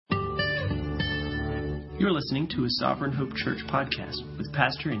You're listening to a Sovereign Hope Church podcast with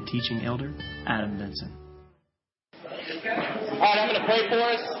pastor and teaching elder Adam Vinson. All right, I'm going to pray for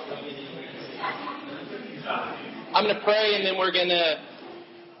us. I'm going to pray, and then we're going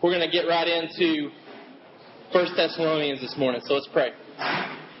to get right into 1 Thessalonians this morning. So let's pray.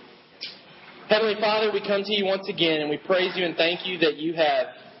 Heavenly Father, we come to you once again, and we praise you and thank you that you have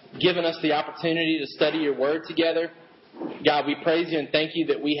given us the opportunity to study your word together. God, we praise you and thank you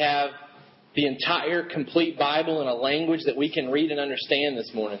that we have the entire complete Bible in a language that we can read and understand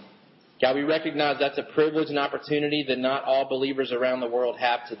this morning. God, we recognize that's a privilege and opportunity that not all believers around the world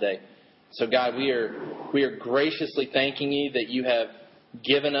have today. So God, we are graciously thanking you that you have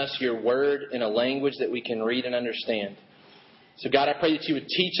given us your word in a language that we can read and understand. So God, I pray that you would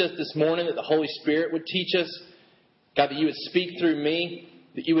teach us this morning, that the Holy Spirit would teach us. God, that you would speak through me,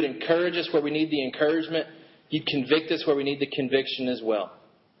 that you would encourage us where we need the encouragement. You'd convict us where we need the conviction as well.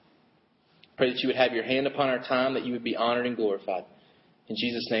 Pray that you would have your hand upon our time, that you would be honored and glorified. In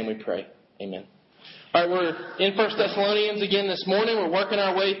Jesus' name we pray. Amen. All right, we're in 1 Thessalonians again this morning. We're working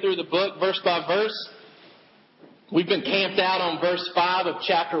our way through the book verse by verse. We've been camped out on verse 5 of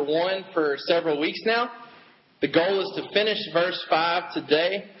chapter 1 for several weeks now. The goal is to finish verse 5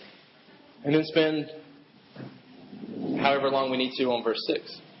 today and then spend however long we need to on verse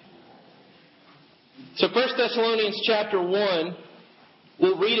 6. So 1 Thessalonians chapter 1,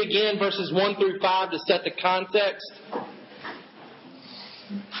 we'll read again verses 1 through 5 to set the context.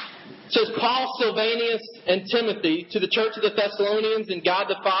 It says, Paul, Silvanus, and Timothy, to the church of the Thessalonians, and God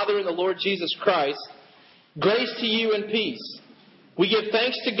the Father and the Lord Jesus Christ, grace to you and peace. We give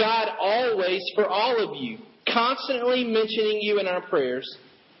thanks to God always for all of you, constantly mentioning you in our prayers,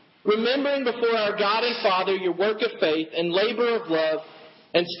 remembering before our God and Father your work of faith and labor of love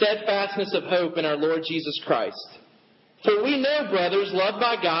and steadfastness of hope in our Lord Jesus Christ. For we know, brothers, loved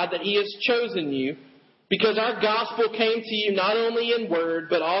by God, that He has chosen you, because our gospel came to you not only in word,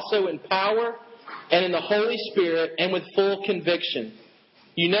 but also in power and in the Holy Spirit and with full conviction.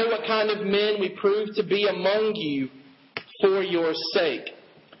 You know what kind of men we proved to be among you for your sake.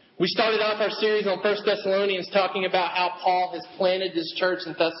 We started off our series on 1 Thessalonians talking about how Paul has planted this church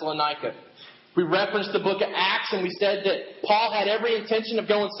in Thessalonica. We referenced the book of Acts, and we said that Paul had every intention of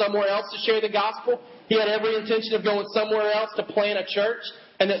going somewhere else to share the gospel. He had every intention of going somewhere else to plant a church,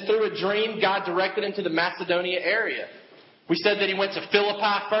 and that through a dream, God directed him to the Macedonia area. We said that he went to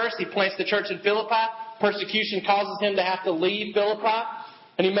Philippi first. He plants the church in Philippi. Persecution causes him to have to leave Philippi,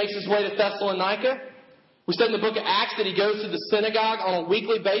 and he makes his way to Thessalonica. We said in the book of Acts that he goes to the synagogue on a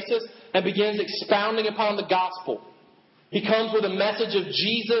weekly basis and begins expounding upon the gospel. He comes with a message of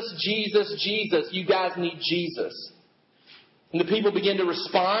Jesus, Jesus, Jesus. You guys need Jesus. And the people begin to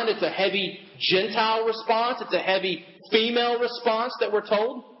respond. It's a heavy Gentile response. It's a heavy female response that we're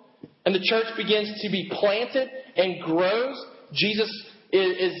told. And the church begins to be planted and grows. Jesus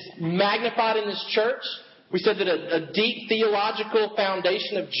is magnified in this church. We said that a deep theological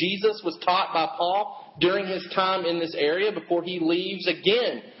foundation of Jesus was taught by Paul during his time in this area before he leaves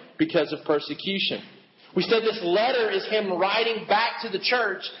again because of persecution. We said this letter is him writing back to the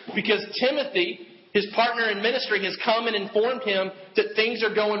church because Timothy, his partner in ministry, has come and informed him that things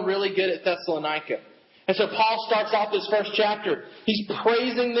are going really good at Thessalonica. And so Paul starts off this first chapter. He's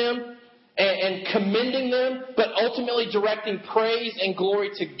praising them and commending them, but ultimately directing praise and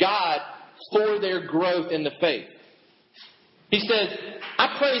glory to God for their growth in the faith. He says,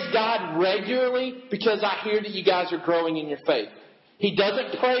 I praise God regularly because I hear that you guys are growing in your faith. He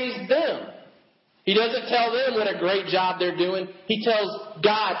doesn't praise them. He doesn't tell them what a great job they're doing. He tells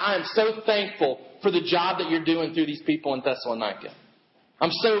God, I am so thankful for the job that you're doing through these people in Thessalonica.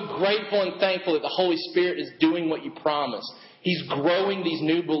 I'm so grateful and thankful that the Holy Spirit is doing what you promised. He's growing these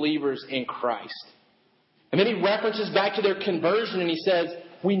new believers in Christ. And then he references back to their conversion and he says,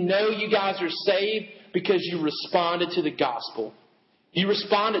 we know you guys are saved because you responded to the gospel. You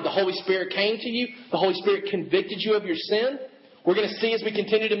responded. The Holy Spirit came to you. The Holy Spirit convicted you of your sin. We're going to see as we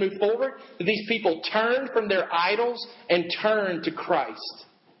continue to move forward that these people turned from their idols and turned to Christ.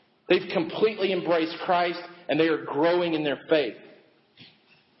 They've completely embraced Christ and they are growing in their faith.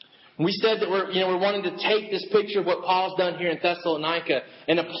 We said that we're wanting to take this picture of what Paul's done here in Thessalonica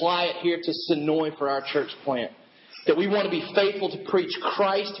and apply it here to Sonoy for our church plant. That we want to be faithful to preach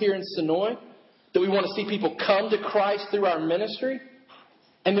Christ here in Sonoy. That we want to see people come to Christ through our ministry.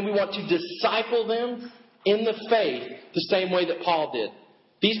 And then we want to disciple them in the faith the same way that Paul did.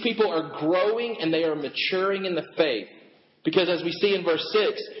 These people are growing and they are maturing in the faith. Because as we see in verse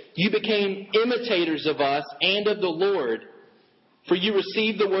 6, you became imitators of us and of the Lord, for you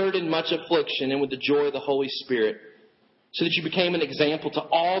received the word in much affliction and with the joy of the Holy Spirit, so that you became an example to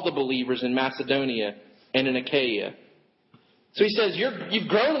all the believers in Macedonia. and in Achaia. So he says, you've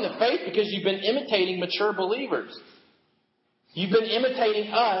grown in the faith because you've been imitating mature believers. You've been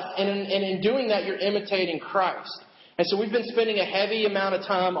imitating us, and in doing that, you're imitating Christ. And so we've been spending a heavy amount of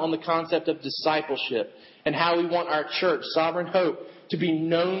time on the concept of discipleship and how we want our church, Sovereign Hope, to be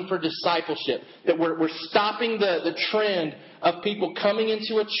known for discipleship. That we're stopping the trend of people coming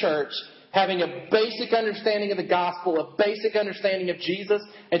into a church, having a basic understanding of the gospel, a basic understanding of Jesus,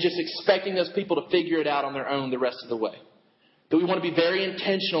 and just expecting those people to figure it out on their own the rest of the way. That we want to be very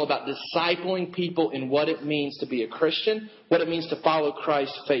intentional about discipling people in what it means to be a Christian, what it means to follow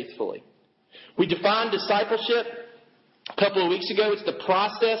Christ faithfully. We defined discipleship a couple of weeks ago. It's the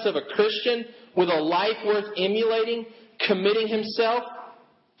process of a Christian with a life worth emulating, committing himself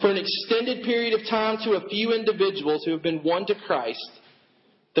for an extended period of time to a few individuals who have been won to Christ.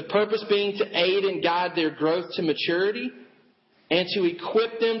 The purpose being to aid and guide their growth to maturity and to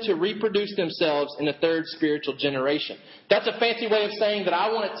equip them to reproduce themselves in a third spiritual generation. That's a fancy way of saying that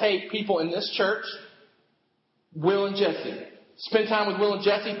I want to take people in this church, Will and Jesse, spend time with Will and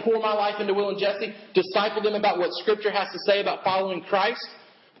Jesse, pour my life into Will and Jesse, disciple them about what Scripture has to say about following Christ,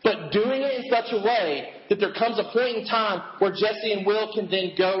 but doing it in such a way that there comes a point in time where Jesse and Will can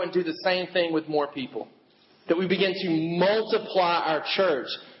then go and do the same thing with more people. That we begin to multiply our church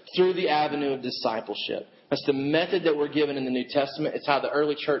through the avenue of discipleship. That's the method that we're given in the New Testament. It's how the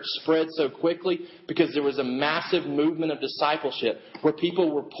early church spread so quickly because there was a massive movement of discipleship where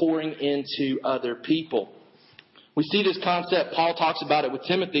people were pouring into other people. We see this concept, Paul talks about it with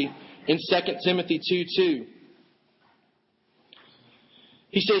Timothy in 2 Timothy 2:2.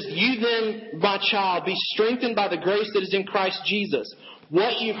 He says, "You then, my child, be strengthened by the grace that is in Christ Jesus.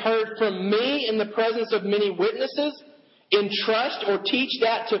 What you've heard from me in the presence of many witnesses, entrust or teach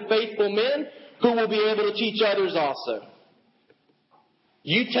that to faithful men who will be able to teach others also."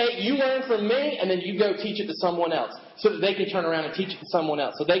 You learn from me, and then you go teach it to someone else so that they can turn around and teach it to someone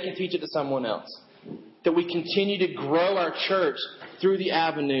else, so they can teach it to someone else. That we continue to grow our church through the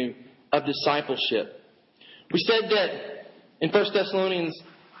avenue of discipleship. We said that in 1 Thessalonians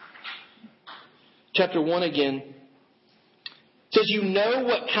chapter 1 again, it says, "You know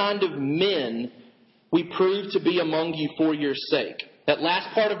what kind of men we prove to be among you for your sake." That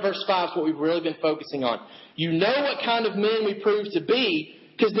last part of verse 5 is what we've really been focusing on. You know what kind of men we prove to be,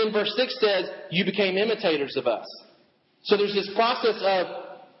 because then verse 6 says, you became imitators of us. So there's this process of,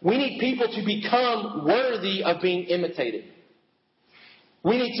 we need people to become worthy of being imitated.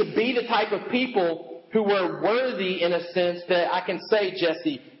 We need to be the type of people who are worthy in a sense that I can say,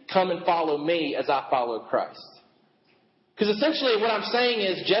 Jesse, come and follow me as I follow Christ. Because essentially what I'm saying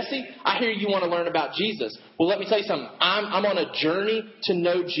is, Jesse, I hear you want to learn about Jesus. Well, let me tell you something. I'm on a journey to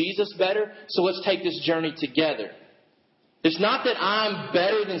know Jesus better, so let's take this journey together. It's not that I'm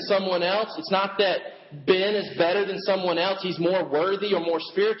better than someone else. It's not that Ben is better than someone else. He's more worthy or more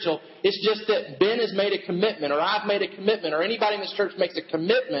spiritual. It's just that Ben has made a commitment, or I've made a commitment, or anybody in this church makes a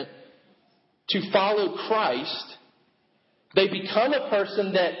commitment to follow Christ. They become a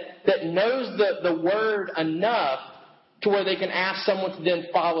person that knows the Word enough to where they can ask someone to then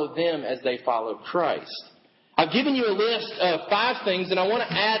follow them as they follow Christ. I've given you a list of 5 things, and I want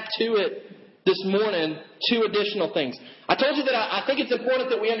to add to it this morning 2 additional things. I told you that I think it's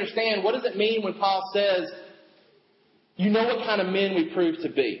important that we understand what does it mean when Paul says, you know what kind of men we prove to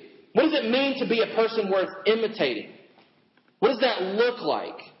be. What does it mean to be a person worth imitating? What does that look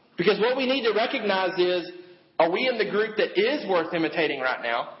like? Because what we need to recognize is, are we in the group that is worth imitating right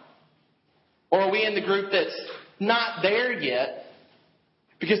now? Or are we in the group that's not there yet?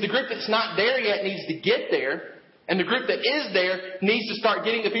 Because the group that's not there yet needs to get there. And the group that is there needs to start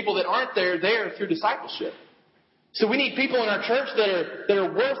getting the people that aren't there through discipleship. So we need people in our church that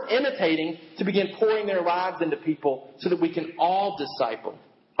are worth imitating to begin pouring their lives into people so that we can all disciple.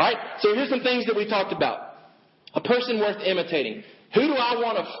 All right? So here's some things that we talked about. A person worth imitating. Who do I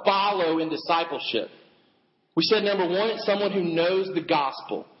want to follow in discipleship? We said number 1, it's someone who knows the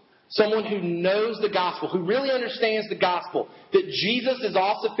gospel. Someone who knows the gospel, who really understands the gospel, that Jesus is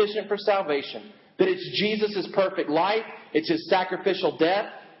all sufficient for salvation, that it's Jesus' perfect life, it's His sacrificial death.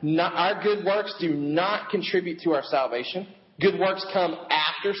 Our good works do not contribute to our salvation. Good works come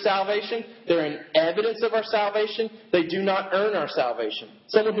after salvation. They're an evidence of our salvation. They do not earn our salvation.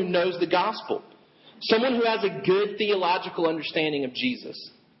 Someone who knows the gospel. Someone who has a good theological understanding of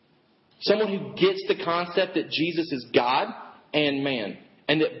Jesus. Someone who gets the concept that Jesus is God and man,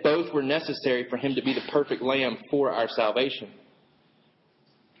 and that both were necessary for Him to be the perfect Lamb for our salvation.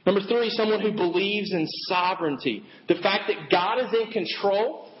 Number 3, someone who believes in sovereignty. The fact that God is in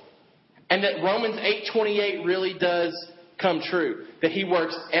control and that Romans 8:28 really does come true. That He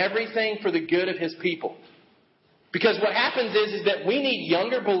works everything for the good of His people. Because what happens is that we need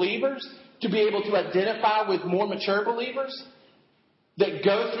younger believers to be able to identify with more mature believers that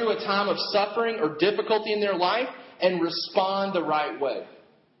go through a time of suffering or difficulty in their life and respond the right way.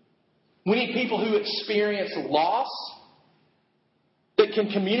 We need people who experience loss that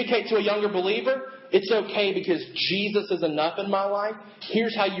can communicate to a younger believer, it's okay because Jesus is enough in my life.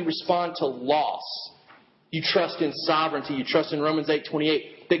 Here's how you respond to loss. You trust in sovereignty. You trust in Romans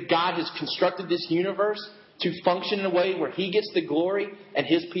 8:28 that God has constructed this universe to function in a way where He gets the glory and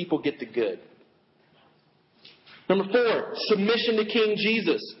His people get the good. Number 4, submission to King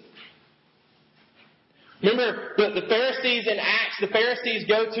Jesus. Remember the Pharisees in Acts, the Pharisees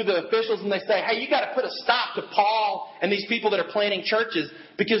go to the officials and they say, hey, you got to put a stop to Paul and these people that are planting churches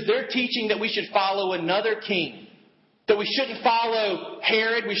because they're teaching that we should follow another king. That we shouldn't follow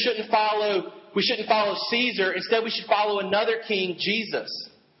Herod, we shouldn't follow Caesar, instead we should follow another king, Jesus.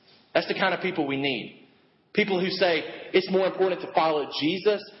 That's the kind of people we need. People who say it's more important to follow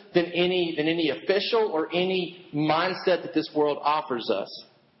Jesus than any official or any mindset that this world offers us.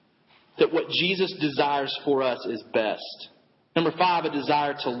 That what Jesus desires for us is best. Number 5, a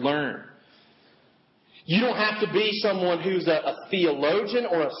desire to learn. You don't have to be someone who's a theologian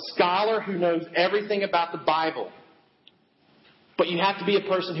or a scholar who knows everything about the Bible. But you have to be a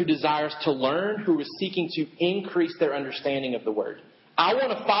person who desires to learn, who is seeking to increase their understanding of the Word. I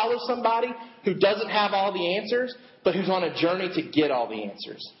want to follow somebody who doesn't have all the answers, but who's on a journey to get all the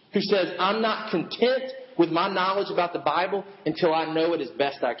answers. Who says, I'm not content with my knowledge about the Bible until I know it as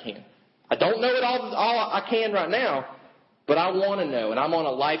best I can. I don't know it all I can right now, but I want to know. And I'm on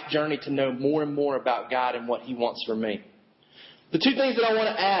a life journey to know more and more about God and what He wants for me. The 2 things that I want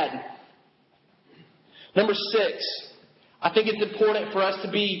to add. Number 6, I think it's important for us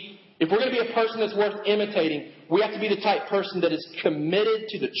to be, if we're going to be a person that's worth imitating, we have to be the type of person that is committed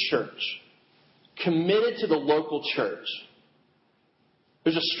to the church. Committed to the local church.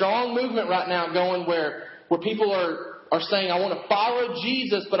 There's a strong movement right now going where people are saying, I want to follow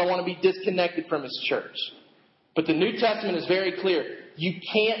Jesus, but I want to be disconnected from His church. But the New Testament is very clear. You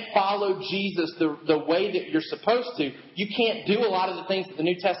can't follow Jesus the way that you're supposed to. You can't do a lot of the things that the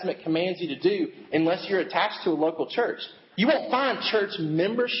New Testament commands you to do unless you're attached to a local church. You won't find church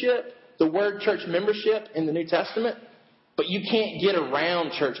membership, the word church membership in the New Testament, but you can't get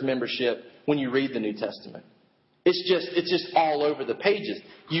around church membership when you read the New Testament. It's just all over the pages.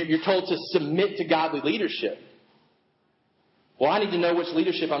 You're told to submit to godly leadership. Well, I need to know which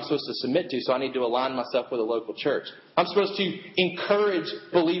leadership I'm supposed to submit to, so I need to align myself with a local church. I'm supposed to encourage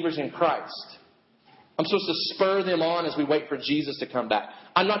believers in Christ. I'm supposed to spur them on as we wait for Jesus to come back.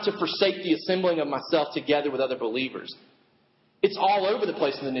 I'm not to forsake the assembling of myself together with other believers. It's all over the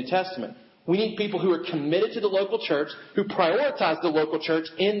place in the New Testament. We need people who are committed to the local church, who prioritize the local church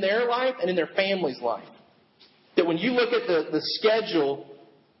in their life and in their family's life. That when you look at the schedule,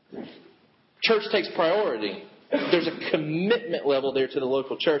 church takes priority. There's a commitment level there to the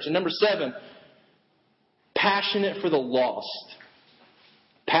local church. And number 7, passionate for the lost.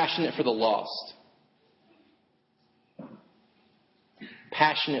 Passionate for the lost.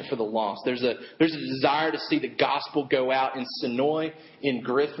 Passionate for the lost. There's a desire to see the gospel go out in Sonoy, in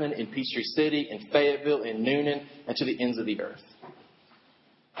Griffin, in Peachtree City, in Fayetteville, in Noonan, and to the ends of the earth.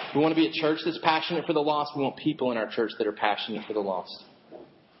 We want to be a church that's passionate for the lost. We want people in our church that are passionate for the lost.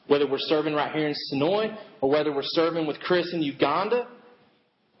 Whether we're serving right here in Sonoy or whether we're serving with Chris in Uganda,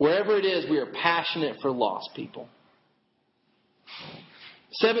 wherever it is, we are passionate for lost people.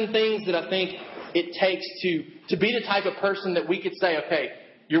 7 things that I think it takes to be the type of person that we could say, okay,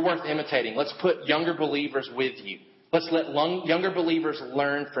 you're worth imitating. Let's put younger believers with you. Let's let younger believers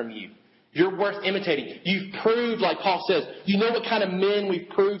learn from you. You're worth imitating. You've proved, like Paul says, you know what kind of men we've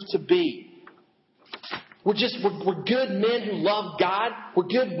proved to be. We're good men who love God. We're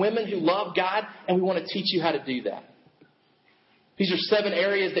good women who love God, and we want to teach you how to do that. These are 7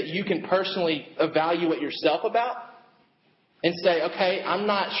 areas that you can personally evaluate yourself about and say, okay, I'm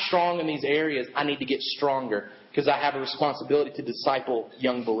not strong in these areas. I need to get stronger because I have a responsibility to disciple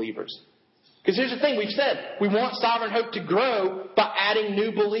young believers. Because here's the thing, we've said, we want Sovereign Hope to grow by adding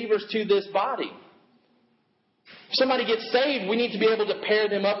new believers to this body. If somebody gets saved, we need to be able to pair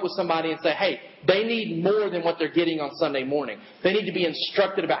them up with somebody and say, hey, they need more than what they're getting on Sunday morning. They need to be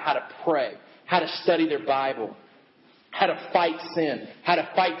instructed about how to pray, how to study their Bible, how to fight sin, how to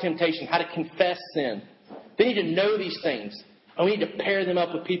fight temptation, how to confess sin. They need to know these things. And we need to pair them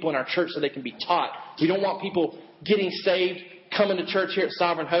up with people in our church so they can be taught. We don't want people getting saved, coming to church here at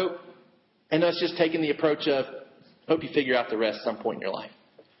Sovereign Hope, and us just taking the approach of, hope you figure out the rest at some point in your life.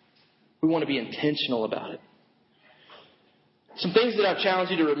 We want to be intentional about it. Some things that I've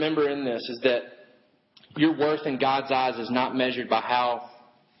challenged you to remember in this is that your worth in God's eyes is not measured by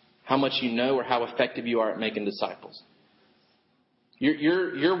how much you know or how effective you are at making disciples.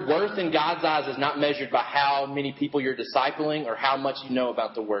 Your worth in God's eyes is not measured by how many people you're discipling or how much you know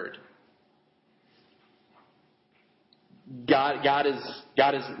about the Word. God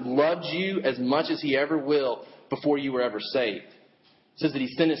has loved you as much as He ever will before you were ever saved. It says that He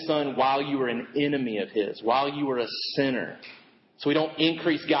sent His Son while you were an enemy of His, while you were a sinner. So we don't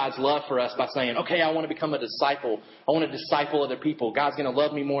increase God's love for us by saying, okay, I want to become a disciple. I want to disciple other people. God's going to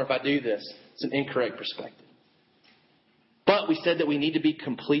love me more if I do this. It's an incorrect perspective. But we said that we need to be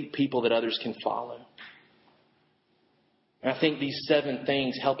complete people that others can follow. And I think these 7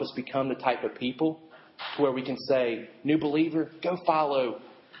 things help us become the type of people to where we can say, new believer, go follow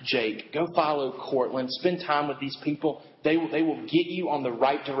Jake. Go follow Cortland. Spend time with these people. They will get you on the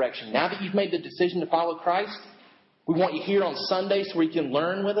right direction. Now that you've made the decision to follow Christ, we want you here on Sundays where you can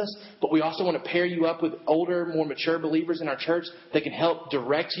learn with us, but we also want to pair you up with older, more mature believers in our church that can help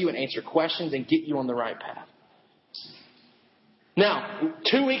direct you and answer questions and get you on the right path. Now,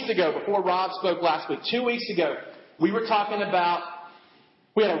 2 weeks ago, before Rob spoke last week, 2 weeks ago, we were talking about,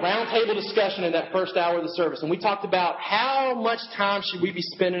 we had a roundtable discussion in that first hour of the service, and we talked about how much time should we be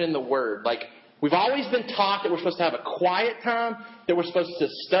spending in the Word. Like, we've always been taught that we're supposed to have a quiet time, that we're supposed to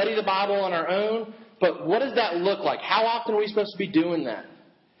study the Bible on our own, but what does that look like? How often are we supposed to be doing that?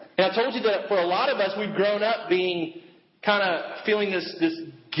 And I told you that for a lot of us, we've grown up being kind of feeling this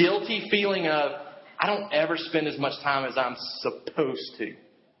guilty feeling of, I don't ever spend as much time as I'm supposed to.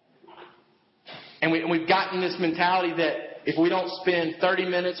 And we've gotten this mentality that if we don't spend 30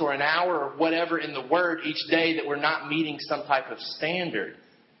 minutes or an hour or whatever in the Word each day, that we're not meeting some type of standard.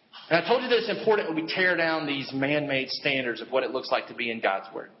 And I told you that it's important that we tear down these man-made standards of what it looks like to be in God's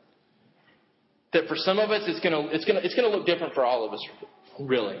Word. That for some of us, it's going to look different for all of us,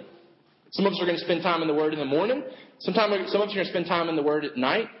 really. Some of us are going to spend time in the Word in the morning. Some of us are going to spend time in the Word at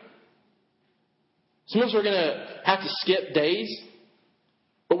night. Some of us are going to have to skip days,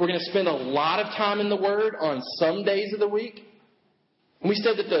 but we're going to spend a lot of time in the Word on some days of the week. And we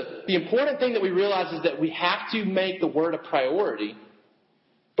said that the important thing that we realize is that we have to make the Word a priority,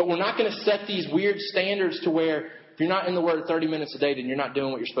 but we're not going to set these weird standards to where if you're not in the Word 30 minutes a day, then you're not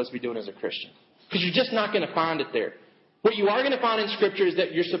doing what you're supposed to be doing as a Christian. Because you're just not going to find it there. What you are going to find in Scripture is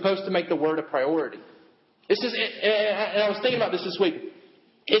that you're supposed to make the Word a priority. And I was thinking about this week.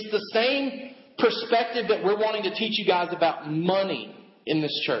 It's the same perspective that we're wanting to teach you guys about money in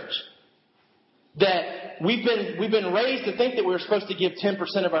this church. That we've been raised to think that we're supposed to give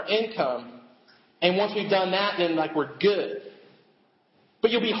 10% of our income, and once we've done that, then we're good.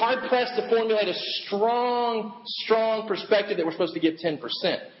 But you'll be hard-pressed to formulate a strong perspective that we're supposed to give 10%.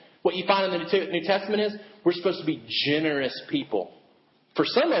 What you find in the New Testament is we're supposed to be generous people. For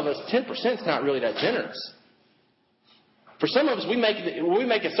some of us, 10% is not really that generous. For some of us, we make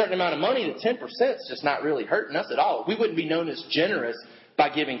a certain amount of money that 10% is just not really hurting us at all. We wouldn't be known as generous by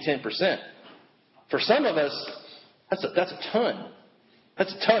giving 10%. For some of us, that's a ton.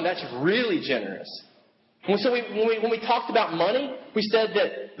 That's a ton. That's really generous. And so when we talked about money, we said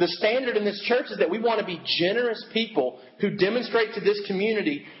that the standard in this church is that we want to be generous people who demonstrate to this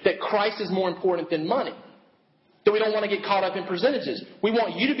community that Christ is more important than money. That we don't want to get caught up in percentages. We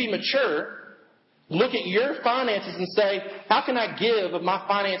want you to be mature, look at your finances and say, how can I give of my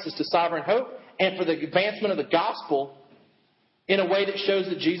finances to Sovereign Hope and for the advancement of the gospel in a way that shows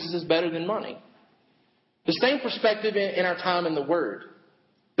that Jesus is better than money? The same perspective in our time in the Word.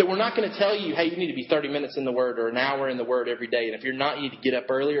 That we're not going to tell you, hey, you need to be 30 minutes in the Word or an hour in the Word every day. And if you're not, you need to get up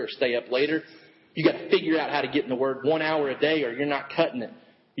earlier or stay up later. You got to figure out how to get in the Word 1 hour a day or you're not cutting it.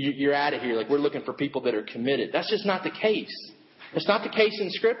 You're out of here. Like, we're looking for people that are committed. That's just not the case. It's not the case in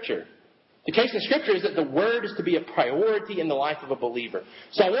Scripture. The case in Scripture is that the Word is to be a priority in the life of a believer.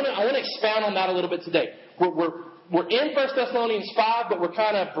 So I want to expound on that a little bit today. We're in 1 Thessalonians 5, but we're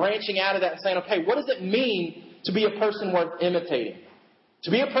kind of branching out of that and saying, okay, what does it mean to be a person worth imitating? To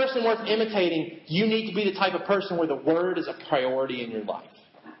be a person worth imitating, you need to be the type of person where the Word is a priority in your life.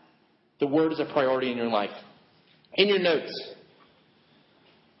 The Word is a priority in your life. In your notes,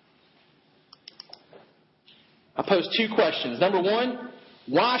 I posed 2 questions. Number 1,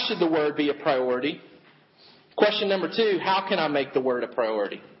 why should the Word be a priority? Question number 2, how can I make the Word a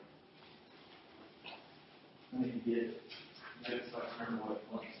priority? I need to get it. Notes so I remember what it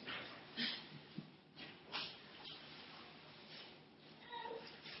was.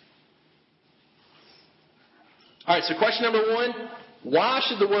 All right, so question number 1, why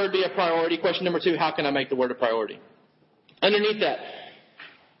should the Word be a priority? Question number 2, how can I make the Word a priority? Underneath that,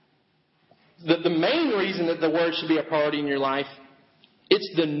 the main reason that the Word should be a priority in your life,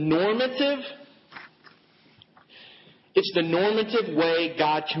 it's the normative way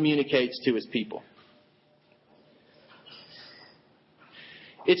God communicates to His people.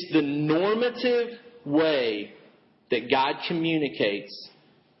 It's the normative way that God communicates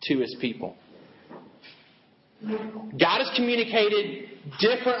to His people. God has communicated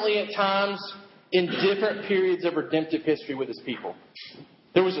differently at times in different periods of redemptive history with His people.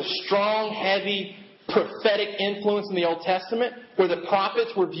 There was a strong, heavy, prophetic influence in the Old Testament where the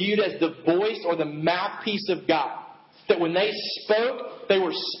prophets were viewed as the voice or the mouthpiece of God. That when they spoke, they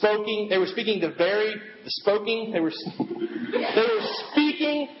were speaking the very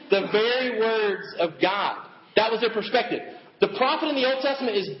words of God. That was their perspective. The prophet in the Old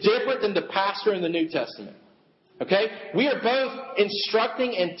Testament is different than the pastor in the New Testament. Okay? We are both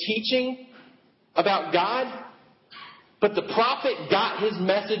instructing and teaching about God, but the prophet got his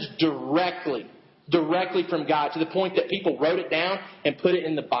message directly from God to the point that people wrote it down and put it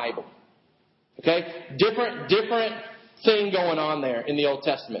in the Bible. Okay? Different thing going on there in the Old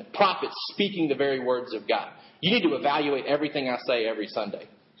Testament. Prophets speaking the very words of God. You need to evaluate everything I say every Sunday.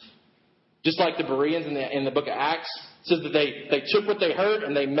 Just like the Bereans in the book of Acts, it says that they took what they heard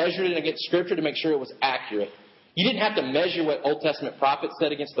and they measured it against Scripture to make sure it was accurate. You didn't have to measure what Old Testament prophets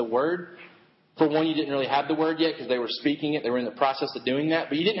said against the Word. For one, you didn't really have the Word yet because they were speaking it. They were in the process of doing that.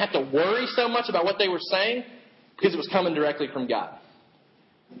 But you didn't have to worry so much about what they were saying because it was coming directly from God.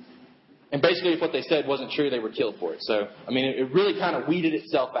 And basically, if what they said wasn't true, they were killed for it. So, it really kind of weeded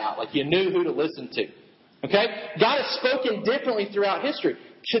itself out. Like you knew who to listen to. Okay? God has spoken differently throughout history.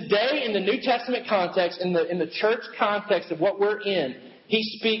 Today, in the New Testament context, in the church context of what we're in, He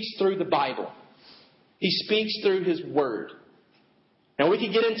speaks through the Bible. He speaks through His Word. Now, we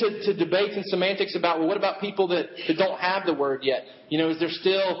could get into debates and semantics about, well, what about people that don't have the Word yet? Is there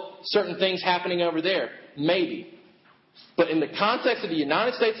still certain things happening over there? Maybe. But in the context of the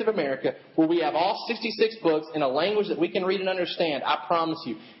United States of America, where we have all 66 books in a language that we can read and understand, I promise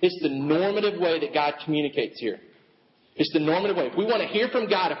you, it's the normative way that God communicates here. It's the normative way. If we want to hear from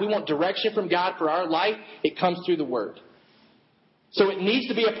God, if we want direction from God for our life, it comes through the Word. So it needs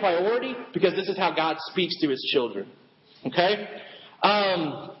to be a priority because this is how God speaks to His children. Okay?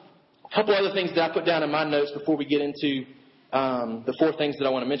 A couple other things that I put down in my notes before we get into the four things that I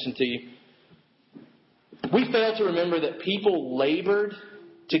want to mention to you. We fail to remember that people labored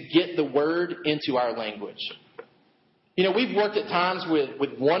to get the Word into our language. We've worked at times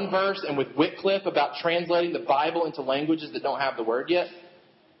with one verse and with Wycliffe about translating the Bible into languages that don't have the Word yet.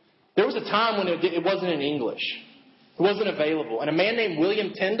 There was a time when it wasn't in English. It wasn't available. And a man named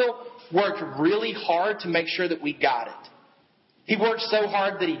William Tyndale worked really hard to make sure that we got it. He worked so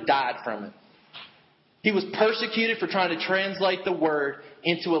hard that he died from it. He was persecuted for trying to translate the Word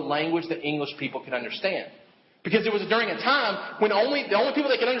into a language that English people could understand. Because it was during a time when the only people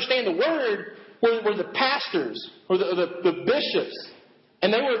that could understand the Word were the pastors or the bishops.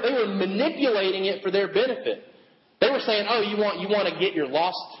 And they were manipulating it for their benefit. They were saying, oh, you want to get your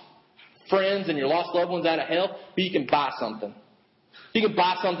lost friends and your lost loved ones out of hell? But you can buy something. You can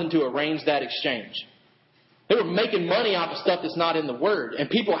buy something to arrange that exchange. They were making money off of stuff that's not in the Word. And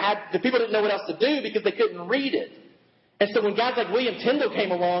people didn't know what else to do because they couldn't read it. And so when guys like William Tyndale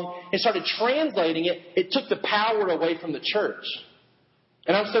came along and started translating it, it took the power away from the church.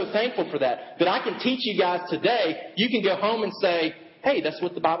 And I'm so thankful for that. That I can teach you guys today. You can go home and say, hey, that's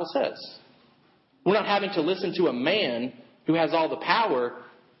what the Bible says. We're not having to listen to a man who has all the power.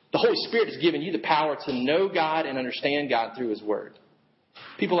 The Holy Spirit has given you the power to know God and understand God through His Word.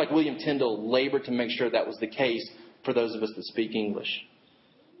 People like William Tyndale labored to make sure that was the case for those of us that speak English.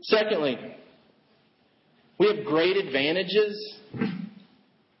 Secondly, we have great advantages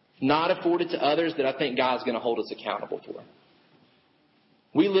not afforded to others that I think God's going to hold us accountable for.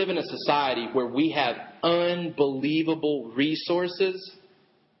 We live in a society where we have unbelievable resources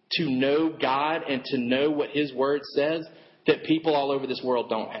to know God and to know what His Word says that people all over this world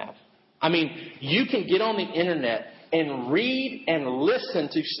don't have. You can get on the internet and read and listen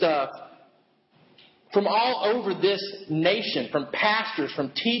to stuff from all over this nation, from pastors,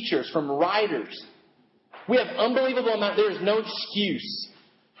 from teachers, from writers. We have unbelievable amount. There is no excuse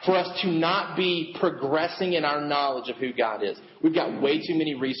for us to not be progressing in our knowledge of who God is. We've got way too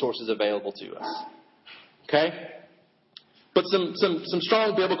many resources available to us. Okay? But some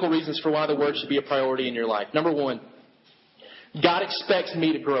strong biblical reasons for why the Word should be a priority in your life. Number one, God expects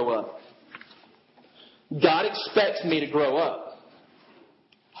me to grow up. God expects me to grow up.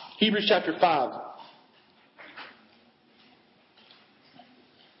 Hebrews chapter 5.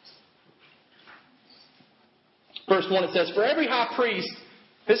 Verse 1, it says, for every high priest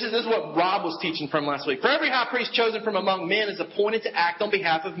This is what Rob was teaching from last week. For every high priest chosen from among men is appointed to act on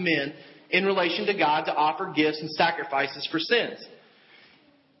behalf of men in relation to God, to offer gifts and sacrifices for sins.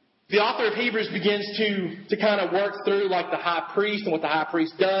 The author of Hebrews begins to kind of work through like the high priest and what the high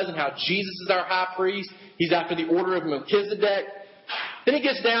priest does and how Jesus is our high priest. He's after the order of Melchizedek. Then he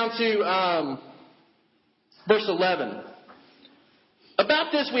gets down to verse 11.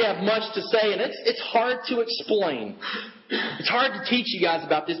 About this we have much to say, and it's hard to explain. It's hard to teach you guys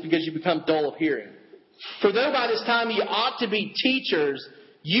about this because you become dull of hearing. For though by this time you ought to be teachers,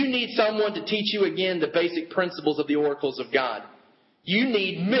 you need someone to teach you again the basic principles of the oracles of God. You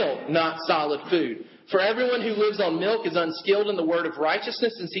need milk, not solid food. For everyone who lives on milk is unskilled in the word of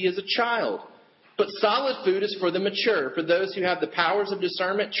righteousness since he is a child. But solid food is for the mature, for those who have the powers of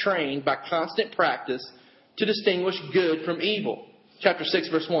discernment trained by constant practice to distinguish good from evil. Chapter 6,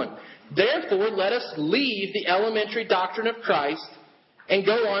 verse 1. Therefore, let us leave the elementary doctrine of Christ and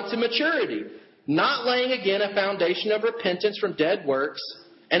go on to maturity, not laying again a foundation of repentance from dead works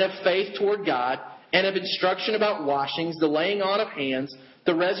and of faith toward God, and of instruction about washings, the laying on of hands,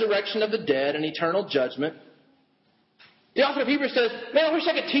 the resurrection of the dead, and eternal judgment. The author of Hebrews says, man, I wish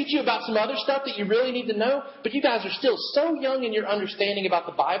I could teach you about some other stuff that you really need to know, but you guys are still so young in your understanding about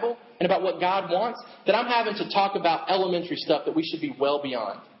the Bible and about what God wants that I'm having to talk about elementary stuff that we should be well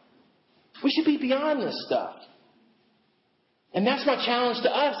beyond. We should be beyond this stuff. And that's my challenge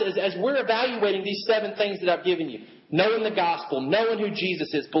to us as we're evaluating these 7 things that I've given you. Knowing the gospel, knowing who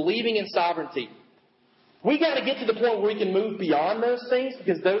Jesus is, believing in sovereignty. We got to get to the point where we can move beyond those things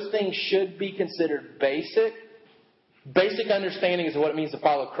because those things should be considered basic. Basic understanding of what it means to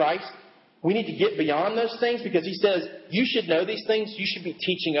follow Christ. We need to get beyond those things because he says, you should know these things. You should be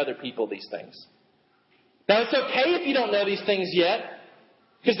teaching other people these things. Now, it's okay if you don't know these things yet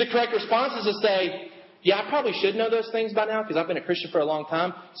because the correct response is to say, yeah, I probably should know those things by now because I've been a Christian for a long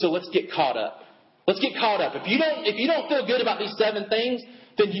time, so let's get caught up. Let's get caught up. If you don't feel good about these 7 things,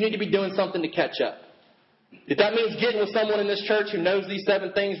 then you need to be doing something to catch up. If that means getting with someone in this church who knows these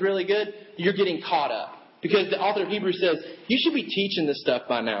 7 things really good, you're getting caught up. Because the author of Hebrews says, you should be teaching this stuff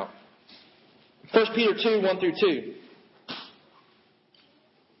by now. 1 Peter 2, 1 through 2.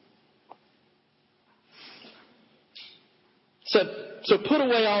 So put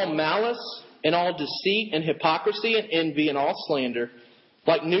away all malice and all deceit and hypocrisy and envy and all slander.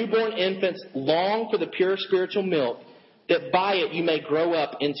 Like newborn infants, long for the pure spiritual milk, that by it you may grow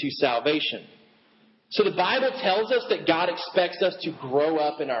up into salvation. So the Bible tells us that God expects us to grow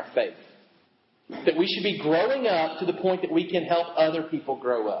up in our faith. That we should be growing up to the point that we can help other people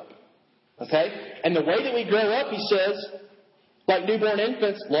grow up. Okay? And the way that we grow up, he says, like newborn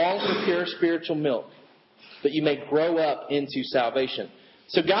infants, long for pure spiritual milk, that you may grow up into salvation.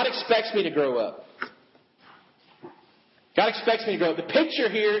 So God expects me to grow up. God expects me to grow up. The picture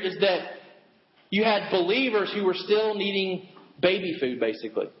here is that you had believers who were still needing baby food,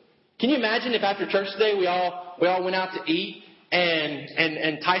 basically. Can you imagine if after church today we all went out to eat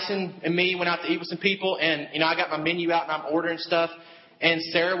and Tyson and me went out to eat with some people and I got my menu out and I'm ordering stuff and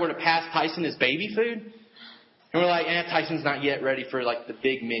Sarah were to pass Tyson his baby food and we're like, Tyson's not yet ready for like the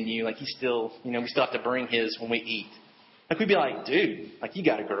big menu, like he's still we still have to bring his when we eat. Like we'd be like, dude, like you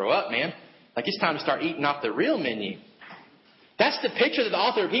got to grow up, man. Like it's time to start eating off the real menu. That's the picture that the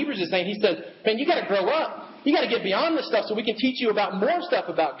author of Hebrews is saying. He says, man, you got to grow up. You got to get beyond this stuff so we can teach you about more stuff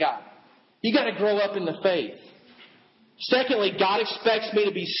about God. You got to grow up in the faith. Secondly, God expects me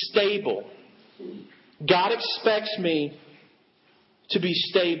to be stable. God expects me to be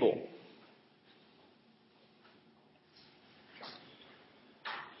stable.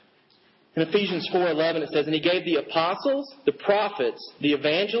 In Ephesians 4:11 it says, and he gave the apostles, the prophets, the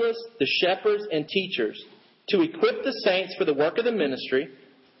evangelists, the shepherds, and teachers to equip the saints for the work of the ministry,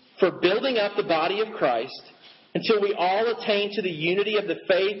 for building up the body of Christ, until we all attain to the unity of the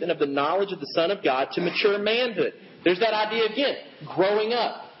faith and of the knowledge of the Son of God, to mature manhood. There's that idea again. Growing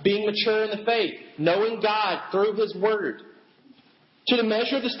up, being mature in the faith, knowing God through His Word. To the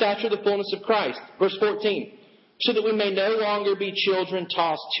measure of the stature of the fullness of Christ. Verse 14. So that we may no longer be children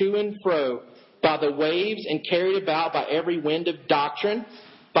tossed to and fro by the waves and carried about by every wind of doctrine,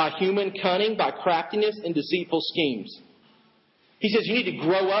 by human cunning, by craftiness and deceitful schemes. He says you need to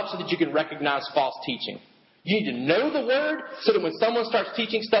grow up so that you can recognize false teaching. You need to know the Word so that when someone starts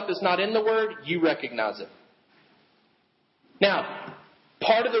teaching stuff that's not in the Word, you recognize it. Now,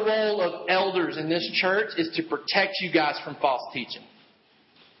 part of the role of elders in this church is to protect you guys from false teaching.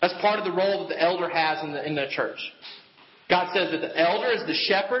 That's part of the role that the elder has in the church. God says that the elder, as the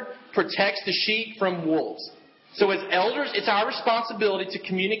shepherd, protects the sheep from wolves. So as elders, it's our responsibility to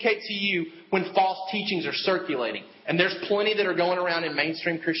communicate to you when false teachings are circulating. And there's plenty that are going around in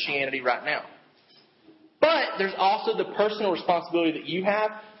mainstream Christianity right now. But there's also the personal responsibility that you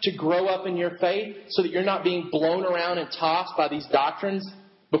have to grow up in your faith so that you're not being blown around and tossed by these doctrines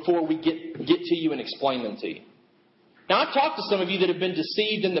before we get to you and explain them to you. Now, I've talked to some of you that have been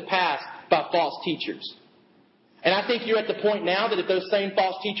deceived in the past by false teachers. And I think you're at the point now that if those same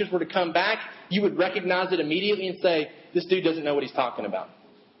false teachers were to come back, you would recognize it immediately and say, this dude doesn't know what he's talking about.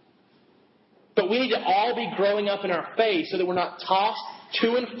 But we need to all be growing up in our faith so that we're not tossed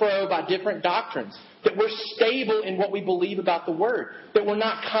to and fro by different doctrines. That we're stable in what we believe about the Word. That we're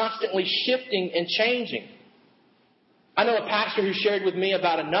not constantly shifting and changing. I know a pastor who shared with me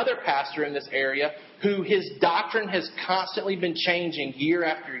about another pastor in this area who his doctrine has constantly been changing year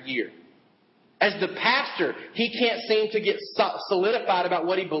after year. As the pastor, he can't seem to get solidified about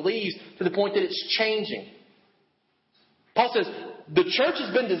what he believes to the point that it's changing. Paul says, the church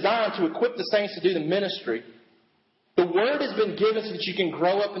has been designed to equip the saints to do the ministry. The Word has been given so that you can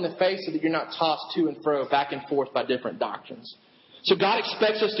grow up in the faith so that you're not tossed to and fro, back and forth by different doctrines. So God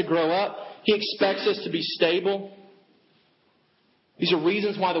expects us to grow up. He expects us to be stable. These are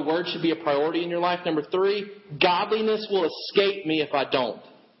reasons why the Word should be a priority in your life. Number 3, godliness will escape me if I don't.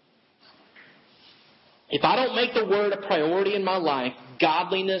 If I don't make the Word a priority in my life,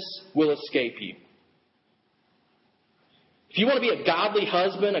 godliness will escape you. If you want to be a godly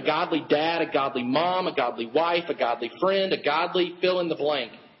husband, a godly dad, a godly mom, a godly wife, a godly friend, a godly fill in the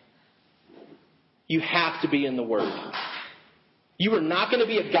blank, you have to be in the Word. You are not going to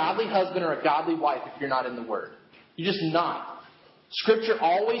be a godly husband or a godly wife if you're not in the Word. You're just not. Scripture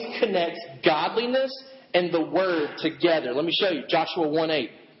always connects godliness and the Word together. Let me show you. Joshua 1:8.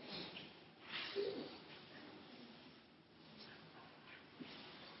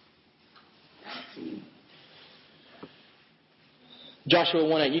 Joshua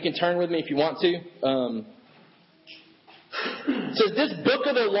 1:8. You can turn with me if you want to. It says, this book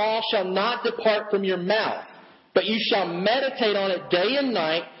of the law shall not depart from your mouth, but you shall meditate on it day and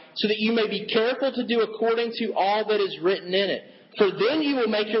night, so that you may be careful to do according to all that is written in it. For then you will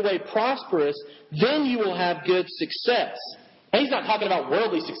make your way prosperous, then you will have good success. Now, he's not talking about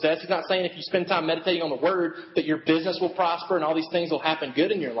worldly success. He's not saying if you spend time meditating on the Word that your business will prosper and all these things will happen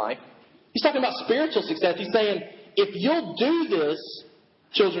good in your life. He's talking about spiritual success. He's saying, if you'll do this,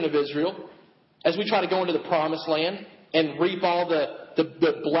 children of Israel, as we try to go into the promised land and reap all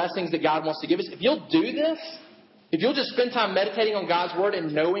the blessings that God wants to give us, if you'll do this, if you'll just spend time meditating on God's Word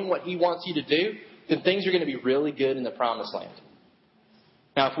and knowing what He wants you to do, then things are going to be really good in the promised land.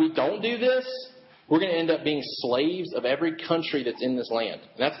 Now, if we don't do this, we're going to end up being slaves of every country that's in this land.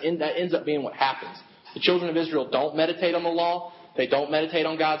 And that ends up being what happens. The children of Israel don't meditate on the law, they don't meditate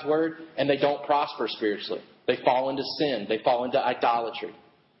on God's Word, and they don't prosper spiritually. They fall into sin. They fall into idolatry.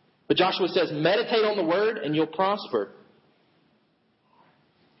 But Joshua says, meditate on the Word and you'll prosper.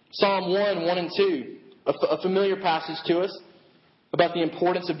 Psalm 1 and 2, a familiar passage to us about the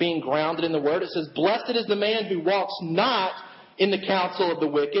importance of being grounded in the Word. It says, blessed is the man who walks not in the counsel of the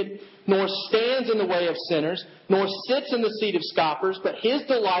wicked, nor stands in the way of sinners, nor sits in the seat of scoffers, but his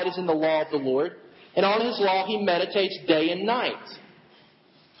delight is in the law of the Lord, and on his law he meditates day and night.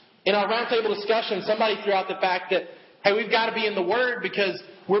 In our roundtable discussion, somebody threw out the fact that, hey, we've got to be in the Word because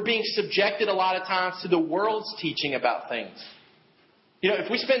we're being subjected a lot of times to the world's teaching about things. You know,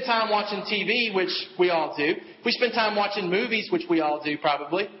 if we spend time watching TV, which we all do, if we spend time watching movies, which we all do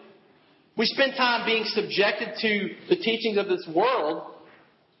probably, we spend time being subjected to the teachings of this world,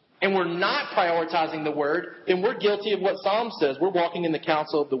 and we're not prioritizing the Word, then we're guilty of what Psalm says. We're walking in the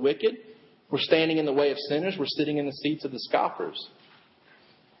counsel of the wicked. We're standing in the way of sinners. We're sitting in the seats of the scoffers.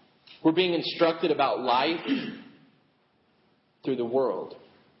 We're being instructed about life through the world.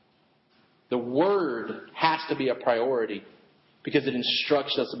 The Word has to be a priority because it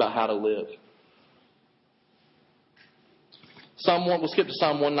instructs us about how to live. Psalm 1, we'll skip to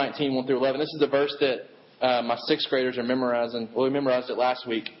Psalm 119, 1 through 11. This is the verse that my sixth graders are memorizing. Well, we memorized it last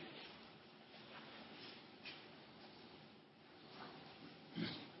week.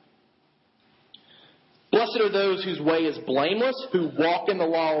 Blessed are those whose way is blameless, who walk in the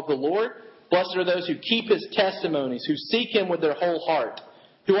law of the Lord. Blessed are those who keep His testimonies, who seek Him with their whole heart,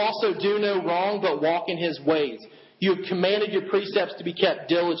 who also do no wrong but walk in His ways. You have commanded your precepts to be kept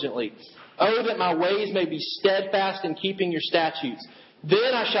diligently. Oh, that my ways may be steadfast in keeping your statutes.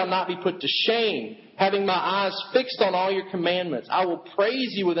 Then I shall not be put to shame, having my eyes fixed on all your commandments. I will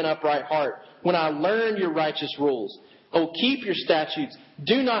praise you with an upright heart when I learn your righteous rules. Oh, keep your statutes.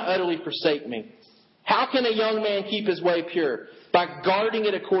 Do not utterly forsake me. How can a young man keep his way pure? By guarding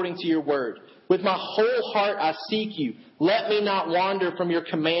it according to your word. With my whole heart I seek you. Let me not wander from your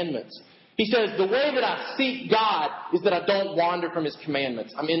commandments. He says, the way that I seek God is that I don't wander from His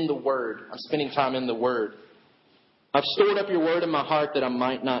commandments. I'm in the Word. I'm spending time in the Word. I've stored up your Word in my heart that I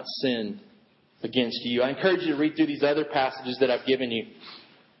might not sin against you. I encourage you to read through these other passages that I've given you.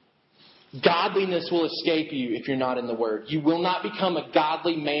 Godliness will escape you if you're not in the Word. You will not become a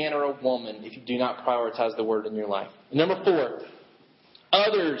godly man or a woman if you do not prioritize the Word in your life. And number 4,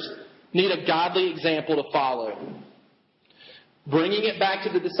 others need a godly example to follow. Bringing it back to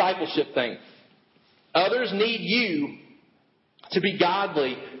the discipleship thing. Others need you to be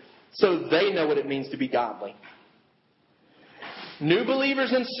godly so they know what it means to be godly. New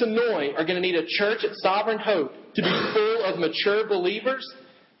believers in Sonoy are going to need a church at Sovereign Hope to be full of mature believers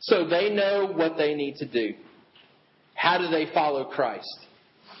so they know what they need to do. How do they follow Christ?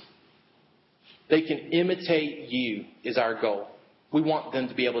 They can imitate you is our goal. We want them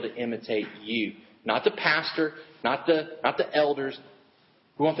to be able to imitate you. Not the pastor, not the elders.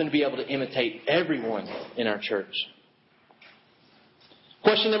 We want them to be able to imitate everyone in our church.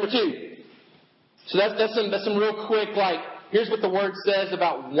 Question number 2. So that's some real quick, here's what the Word says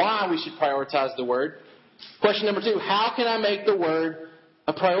about why we should prioritize the Word. Question number 2, how can I make the Word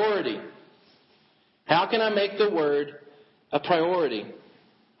a priority? How can I make the Word a priority?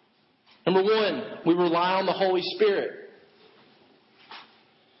 Number 1, we rely on the Holy Spirit.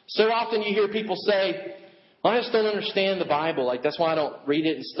 So often you hear people say, I just don't understand the Bible. That's why I don't read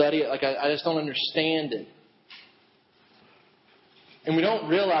it and study it. I just don't understand it. And we don't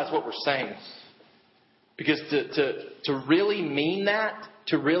realize what we're saying. Because to really mean that,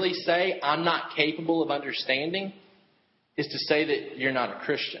 to really say, I'm not capable of understanding, is to say that you're not a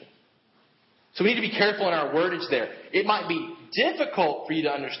Christian. So we need to be careful in our wordage there. It might be difficult for you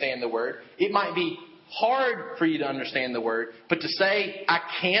to understand the Word. It might be hard for you to understand the Word. But to say, I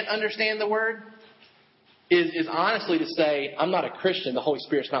can't understand the Word, is honestly to say, I'm not a Christian. The Holy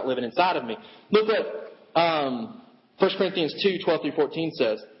Spirit's not living inside of me. Look what 1 Corinthians 2:12-14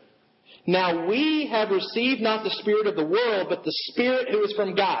 says. Now we have received not the spirit of the world, but the Spirit who is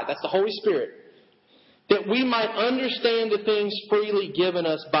from God. That's the Holy Spirit. That we might understand the things freely given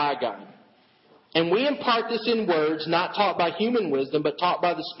us by God. And we impart this in words not taught by human wisdom, but taught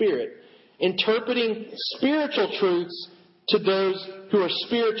by the Spirit, interpreting spiritual truths to those who are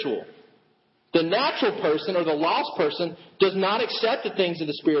spiritual. The natural person or the lost person does not accept the things of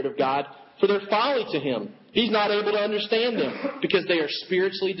the Spirit of God, for they're folly to him. He's not able to understand them because they are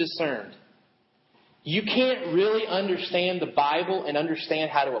spiritually discerned. You can't really understand the Bible and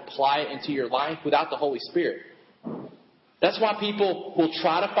understand how to apply it into your life without the Holy Spirit. That's why people will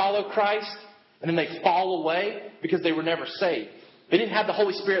try to follow Christ and then they fall away because they were never saved. They didn't have the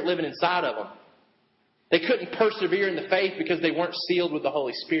Holy Spirit living inside of them. They couldn't persevere in the faith because they weren't sealed with the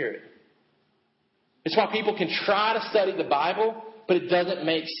Holy Spirit. It's why people can try to study the Bible, but it doesn't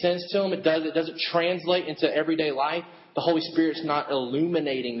make sense to them. It doesn't translate into everyday life. The Holy Spirit's not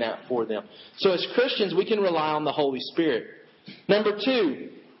illuminating that for them. So as Christians, we can rely on the Holy Spirit. Number 2,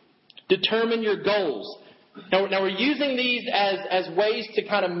 determine your goals. Now we're using these as ways to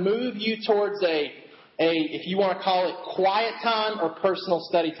kind of move you towards if you want to call it quiet time or personal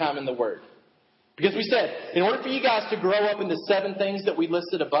study time in the Word. Because we said, in order for you guys to grow up in the 7 things that we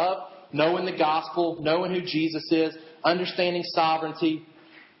listed above, knowing the gospel, knowing who Jesus is, understanding sovereignty,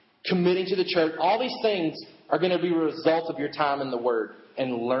 committing to the church, all these things are going to be a result of your time in the Word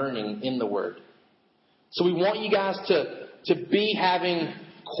and learning in the Word. So we want you guys to be having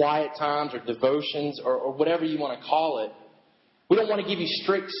quiet times or devotions or whatever you want to call it. We don't want to give you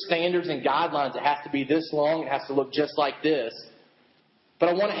strict standards and guidelines. It has to be this long. It has to look just like this. But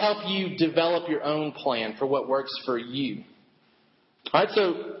I want to help you develop your own plan for what works for you. All right,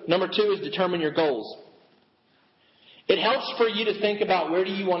 so number 2 is determine your goals. It helps for you to think about where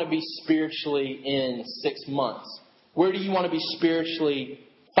do you want to be spiritually in 6 months? Where do you want to be spiritually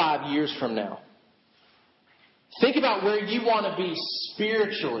 5 years from now? Think about where you want to be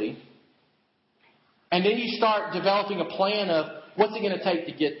spiritually, and then you start developing a plan of what's it going to take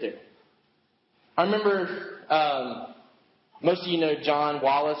to get there. I remember most of you know John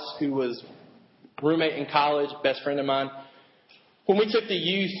Wallace, who was roommate in college, best friend of mine. When we took the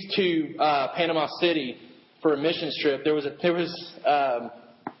youth to Panama City for a missions trip, there was a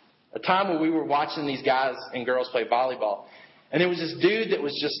time when we were watching these guys and girls play volleyball. And there was this dude that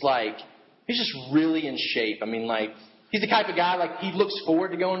was just he's just really in shape. I mean, he's the type of guy, he looks forward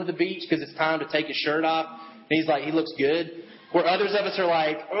to going to the beach because it's time to take his shirt off. And he's he looks good. Where others of us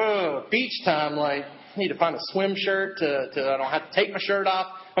are beach time, I need to find a swim shirt to I don't have to take my shirt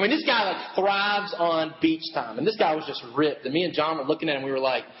off. I mean, this guy thrives on beach time. And this guy was just ripped. And me and John were looking at him, we were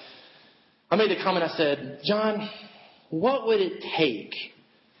like, I made the comment, I said, John, what would it take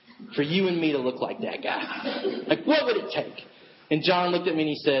for you and me to look like that guy? Like, what would it take? And John looked at me and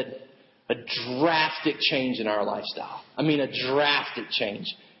he said, a drastic change in our lifestyle. I mean, a drastic change.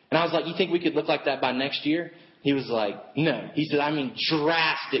 And I was like, you think we could look like that by next year? He was like, no. He said, I mean,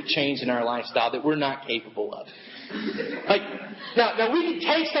 drastic change in our lifestyle that we're not capable of. Like, now we can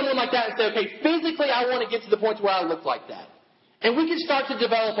take something like that and say, okay, physically I want to get to the point where I look like that. And we can start to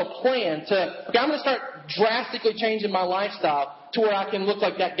develop a plan to, okay, I'm going to start drastically changing my lifestyle to where I can look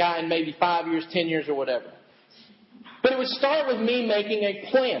like that guy in maybe 5 years, 10 years, or whatever. But it would start with me making a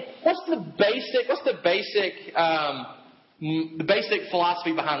plan. What's the basic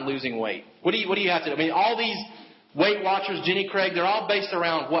philosophy behind losing weight? What do you have to do? I mean, all these Weight Watchers, Jenny Craig, they're all based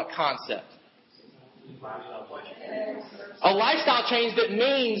around what concept? A lifestyle change that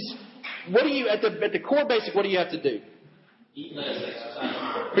means, at the core basic, what do you have to do? Eat less,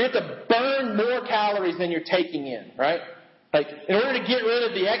 exercise. You have to burn more calories than you're taking in, right? Like, in order to get rid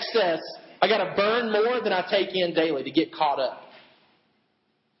of the excess, I got to burn more than I take in daily to get caught up.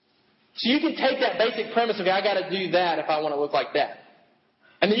 So you can take that basic premise of, I got to do that if I want to look like that.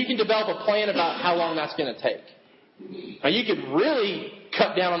 And then you can develop a plan about how long that's going to take. Now, you could really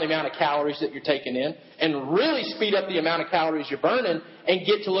cut down on the amount of calories that you're taking in and really speed up the amount of calories you're burning and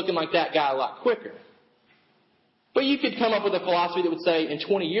get to looking like that guy a lot quicker. But you could come up with a philosophy that would say, in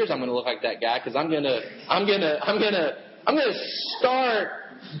 20 years I'm going to look like that guy because I'm going to start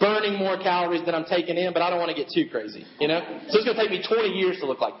burning more calories than I'm taking in, but I don't want to get too crazy, So it's going to take me 20 years to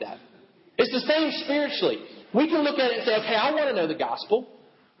look like that. It's the same spiritually. We can look at it and say, okay, I want to know the gospel.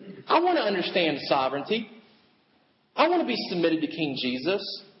 I want to understand sovereignty. I want to be submitted to King Jesus.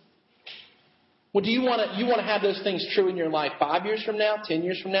 Well, do you want to have those things true in your life 5 years from now, 10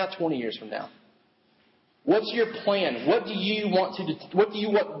 years from now, 20 years from now? What's your plan? What goals do you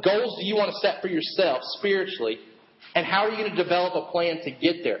want to set for yourself spiritually? And how are you going to develop a plan to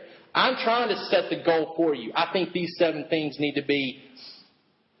get there? I'm trying to set the goal for you. I think these 7 things need to be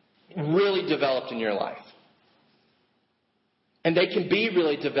really developed in your life. And they can be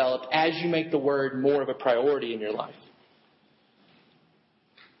really developed as you make the Word more of a priority in your life.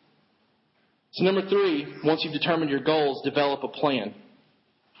 So number 3, once you've determined your goals, develop a plan.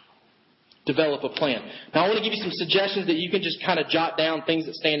 Develop a plan. Now I want to give you some suggestions that you can just kind of jot down, things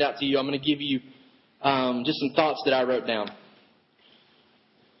that stand out to you. I'm going to give you just some thoughts that I wrote down.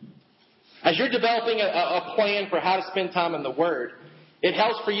 As you're developing a plan for how to spend time in the Word, it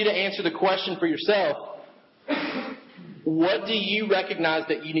helps for you to answer the question for yourself, what do you recognize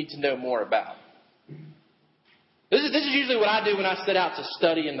that you need to know more about? This is usually what I do when I set out to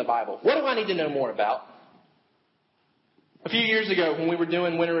study in the Bible. What do I need to know more about? A few years ago when we were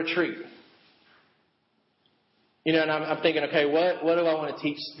doing winter retreat, and I'm thinking, okay, what do I want to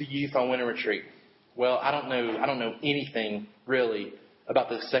teach the youth on winter retreat? Well, I don't know anything really about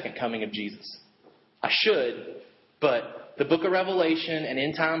the second coming of Jesus. I should, but the book of Revelation and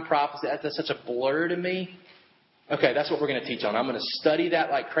end time prophecy, that's such a blur to me. Okay, that's what we're going to teach on. I'm going to study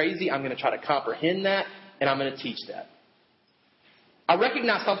that like crazy. I'm going to try to comprehend that, and I'm going to teach that. I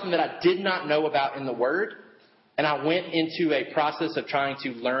recognized something that I did not know about in the Word, and I went into a process of trying to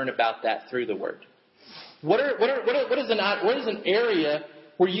learn about that through the Word. What is an area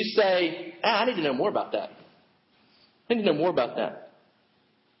where you say, I need to know more about that? I need to know more about that.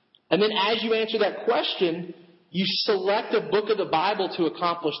 And then as you answer that question, you select a book of the Bible to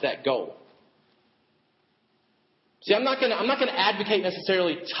accomplish that goal. See, I'm not going to advocate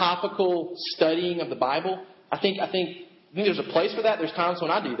necessarily topical studying of the Bible. I think there's a place for that. There's times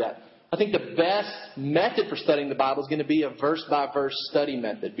when I do that. I think the best method for studying the Bible is going to be a verse-by-verse study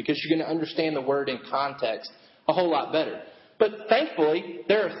method because you're going to understand the Word in context a whole lot better. But thankfully,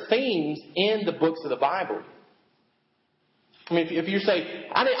 there are themes in the books of the Bible. I mean, if you say,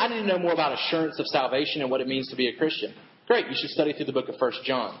 I need to know more about assurance of salvation and what it means to be a Christian, great, you should study through the book of 1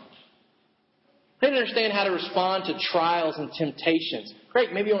 John. I need to understand how to respond to trials and temptations.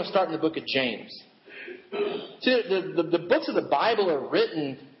 Great, maybe you want to start in the book of James. See, the books of the Bible are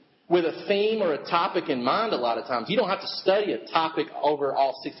written with a theme or a topic in mind a lot of times. You don't have to study a topic over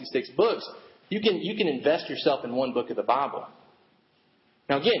all 66 books. You can invest yourself in one book of the Bible.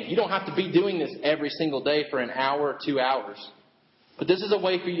 Now again, you don't have to be doing this every single day for an hour or 2 hours. But this is a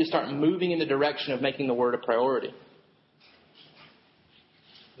way for you to start moving in the direction of making the Word a priority.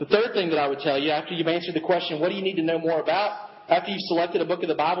 The third thing that I would tell you, after you've answered the question, what do you need to know more about? After you've selected a book of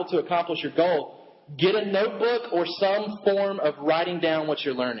the Bible to accomplish your goal, get a notebook or some form of writing down what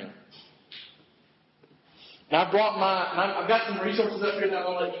you're learning. Now I've got some resources up here that I'm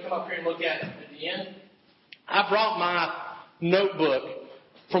going to let you come up here and look at the end. I brought my notebook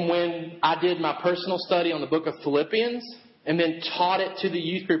from when I did my personal study on the book of Philippians and then taught it to the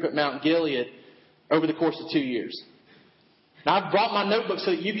youth group at Mount Gilead over the course of 2 years. Now, I've brought my notebook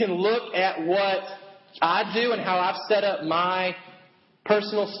so that you can look at what I do and how I've set up my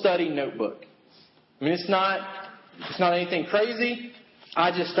personal study notebook. I mean, it's not anything crazy.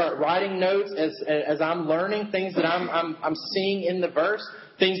 I just start writing notes as I'm learning things that I'm seeing in the verse,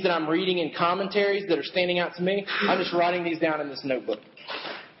 things that I'm reading in commentaries that are standing out to me. I'm just writing these down in this notebook.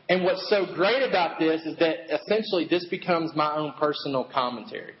 And what's so great about this is that essentially this becomes my own personal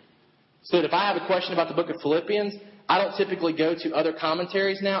commentary. So that if I have a question about the book of Philippians, I don't typically go to other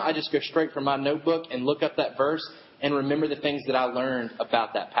commentaries now. I just go straight from my notebook and look up that verse and remember the things that I learned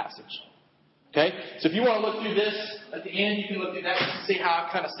about that passage. Okay? So if you want to look through this at the end, you can look through that and see how I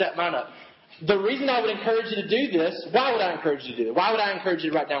kind of set mine up. The reason I would encourage you to do this, why would I encourage you to do it? Why would I encourage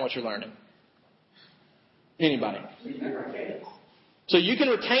you to write down what you're learning? Anybody? So you can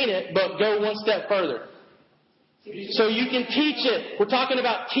retain it, but go one step further. So you can teach it. We're talking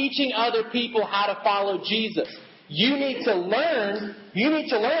about teaching other people how to follow Jesus. You need to learn. You need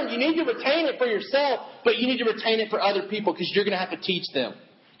to retain it for yourself, but you need to retain it for other people because you're going to have to teach them.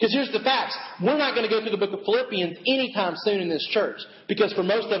 Because here's the facts. We're not going to go through the book of Philippians anytime soon in this church. Because for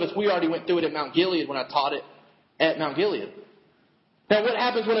most of us, we already went through it at Mount Gilead when I taught it at Mount Gilead. Now, what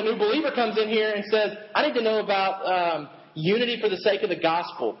happens when a new believer comes in here and says, I need to know about unity for the sake of the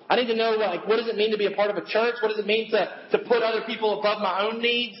gospel. I need to know, what does it mean to be a part of a church? What does it mean to put other people above my own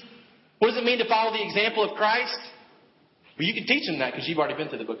needs? What does it mean to follow the example of Christ? Well, you can teach them that because you've already been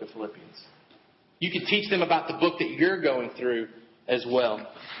through the book of Philippians. You can teach them about the book that you're going through as well.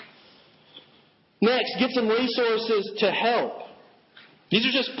 Next, get some resources to help. These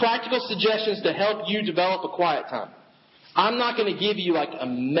are just practical suggestions to help you develop a quiet time. I'm not going to give you a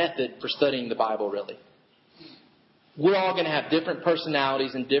method for studying the Bible, really. We're all going to have different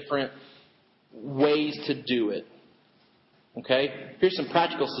personalities and different ways to do it. Okay? Here's some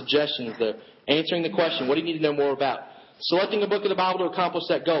practical suggestions, though. Answering the question, what do you need to know more about? Selecting a book of the Bible to accomplish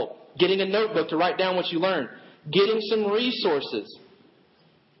that goal. Getting a notebook to write down what you learned. Getting some resources.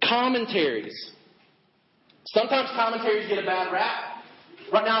 Commentaries. Sometimes commentaries get a bad rap.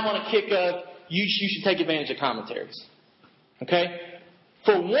 Right now I'm on a kick of you should take advantage of commentaries. Okay?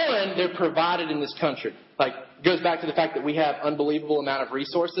 For one, they're provided in this country. It goes back to the fact that we have unbelievable amount of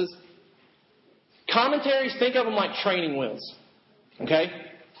resources. Commentaries, think of them like training wheels. Okay?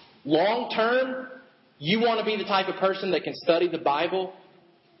 Long term, you want to be the type of person that can study the Bible,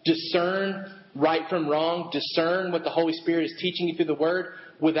 discern right from wrong, discern what the Holy Spirit is teaching you through the Word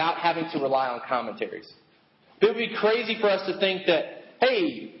without having to rely on commentaries. It would be crazy for us to think that,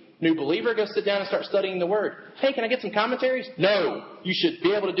 hey, new believer, go sit down and start studying the Word. Hey, can I get some commentaries? No. You should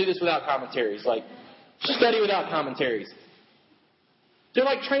be able to do this without commentaries. Study without commentaries. They're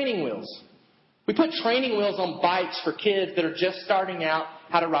like training wheels. We put training wheels on bikes for kids that are just starting out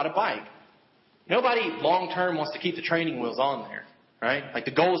how to ride a bike. Nobody long-term wants to keep the training wheels on there, right?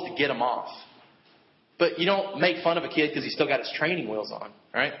 The goal is to get them off. But you don't make fun of a kid because he's still got his training wheels on,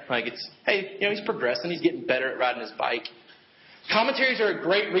 right? He's progressing. He's getting better at riding his bike. Commentaries are a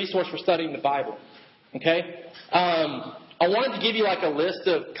great resource for studying the Bible, okay? I wanted to give you a list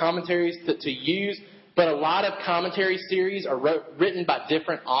of commentaries to use, but a lot of commentary series are written by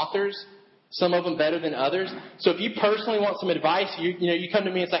different authors, some of them better than others. So if you personally want some advice, you come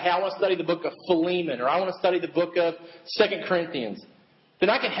to me and say, hey, I want to study the book of Philemon, or I want to study the book of 2 Corinthians, then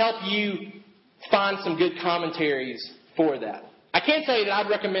I can help you find some good commentaries for that. I can tell you that I'd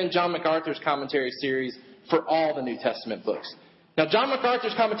recommend John MacArthur's commentary series for all the New Testament books. Now, John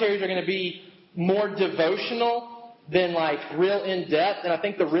MacArthur's commentaries are going to be more devotional than real in-depth, and I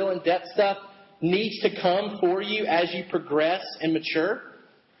think the real in-depth stuff needs to come for you as you progress and mature.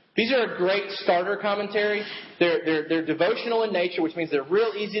 These are a great starter commentary. They're devotional in nature, which means they're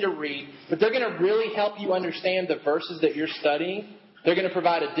real easy to read, but they're going to really help you understand the verses that you're studying. They're going to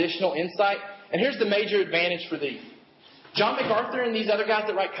provide additional insight. And here's the major advantage for these. John MacArthur and these other guys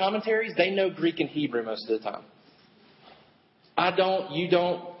that write commentaries, they know Greek and Hebrew most of the time. I don't, you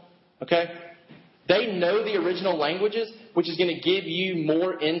don't, okay? They know the original languages, which is going to give you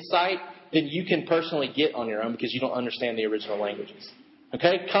more insight than you can personally get on your own because you don't understand the original languages.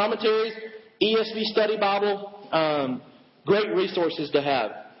 Okay? Commentaries, ESV Study Bible, great resources to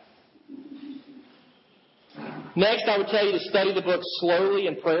have. Next, I would tell you to study the book slowly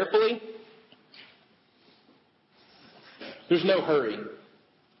and prayerfully. There's no hurry.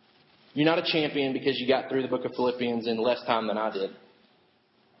 You're not a champion because you got through the book of Philippians in less time than I did.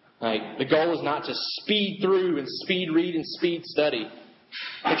 The goal is not to speed through and speed read and speed study.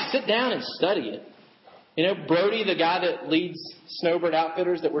 Sit down and study it. You know, Brody, the guy that leads Snowbird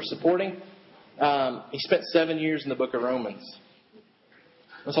Outfitters that we're supporting, he spent 7 years in the book of Romans.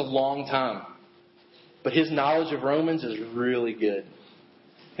 That's a long time. But his knowledge of Romans is really good.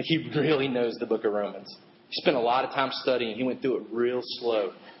 Like, he really knows the book of Romans. He spent a lot of time studying. He went through it real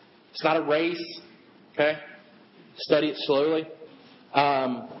slow. It's not a race, okay? Study it slowly.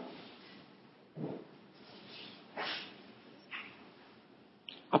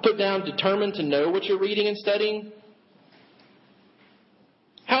 I put down determined to know what you're reading and studying.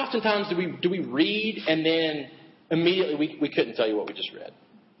 How oftentimes do we read and then immediately we couldn't tell you what we just read?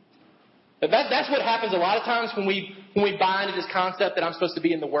 That's what happens a lot of times when we buy into this concept that I'm supposed to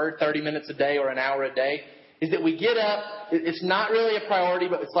be in the Word 30 minutes a day or an hour a day, is that we get up, it's not really a priority,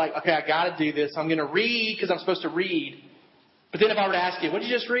 but it's like, okay, I got to do this. I'm going to read because I'm supposed to read. But then if I were to ask you, what did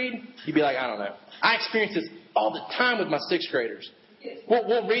you just read? You'd be like, I don't know. I experience this all the time with my 6th graders.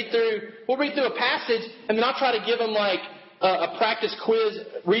 We'll read through a passage, and then I'll try to give them like a practice quiz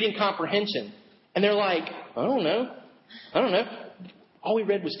reading comprehension. And they're like, I don't know. All we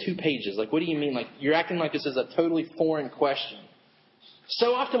read was 2 pages. Like, what do you mean? Like, you're acting like this is a totally foreign question.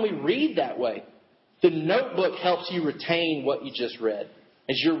 So often we read that way. The notebook helps you retain what you just read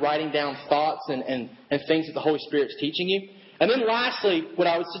as you're writing down thoughts and things that the Holy Spirit's teaching you. And then lastly, what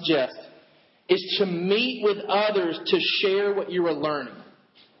I would suggest is to meet with others to share what you are learning.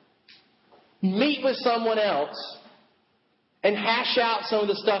 Meet with someone else and hash out some of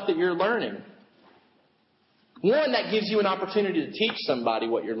the stuff that you're learning. One, that gives you an opportunity to teach somebody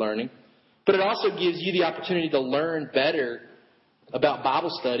what you're learning, but it also gives you the opportunity to learn better about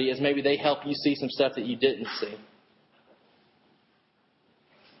Bible study as maybe they help you see some stuff that you didn't see.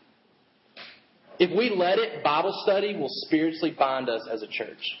 If we let it, Bible study will spiritually bind us as a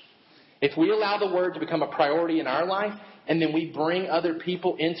church. If we allow the Word to become a priority in our life, and then we bring other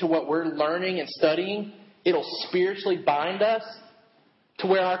people into what we're learning and studying, it'll spiritually bind us to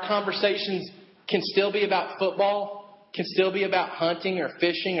where our conversations can still be about football, can still be about hunting or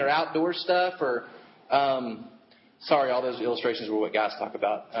fishing or outdoor stuff, or, sorry, all those illustrations were what guys talk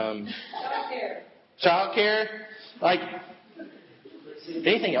about. Childcare. Like,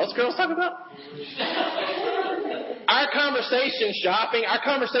 anything else girls talk about? Our conversations, shopping, our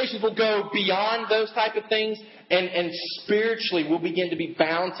conversations will go beyond those type of things, and spiritually we'll begin to be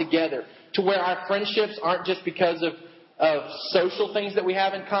bound together to where our friendships aren't just because of social things that we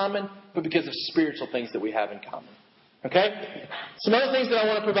have in common, but because of spiritual things that we have in common. Okay? Some other things that I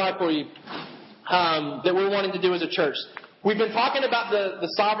want to provide for you that we're wanting to do as a church. We've been talking about the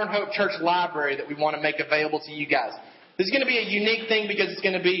Sovereign Hope Church Library that we want to make available to you guys. This is going to be a unique thing because it's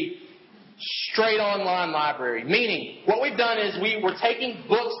going to be straight online library. Meaning, what we've done is we're taking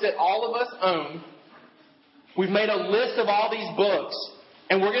books that all of us own. We've made a list of all these books,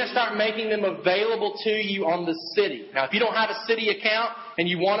 and we're going to start making them available to you on the city. Now, if you don't have a city account and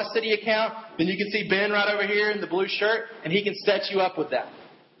you want a city account, then you can see Ben right over here in the blue shirt, and he can set you up with that.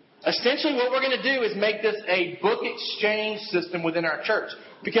 Essentially, what we're going to do is make this a book exchange system within our church.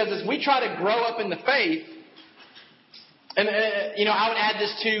 Because as we try to grow up in the faith, and I would add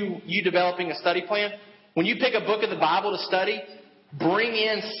this to you developing a study plan. When you pick a book of the Bible to study, bring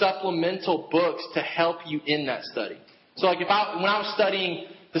in supplemental books to help you in that study. So like when I was studying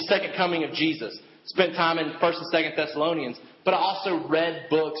the second coming of Jesus, spent time in 1st and 2nd Thessalonians, but I also read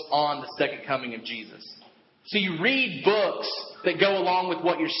books on the second coming of Jesus. So you read books that go along with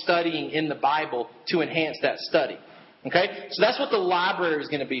what you're studying in the Bible to enhance that study. Okay? So that's what the library is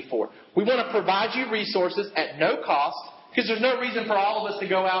going to be for. We want to provide you resources at no cost, because there's no reason for all of us to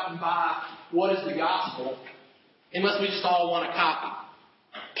go out and buy What is the Gospel unless we just all want a copy.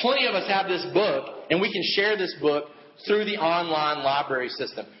 Plenty of us have this book, and we can share this book through the online library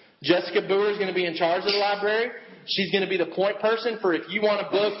system. Jessica Boer is going to be in charge of the library. She's going to be the point person for if you want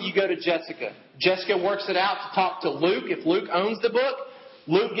a book, you go to Jessica. Jessica works it out to talk to Luke. If Luke owns the book,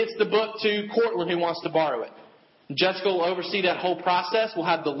 Luke gets the book to Cortland who wants to borrow it. Jessica will oversee that whole process. We'll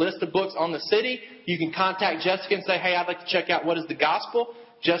have the list of books on the city. You can contact Jessica and say, hey, I'd like to check out What is the Gospel.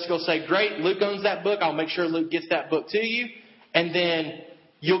 Jessica will say, great, Luke owns that book. I'll make sure Luke gets that book to you. And then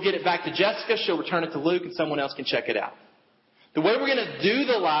you'll get it back to Jessica. She'll return it to Luke and someone else can check it out. The way we're going to do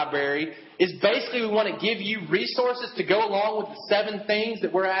the library is basically we want to give you resources to go along with the 7 things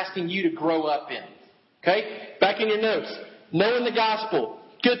that we're asking you to grow up in. Okay? Back in your notes. Knowing the gospel.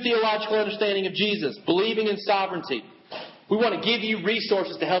 Good theological understanding of Jesus. Believing in sovereignty. We want to give you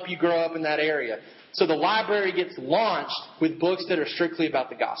resources to help you grow up in that area. So the library gets launched with books that are strictly about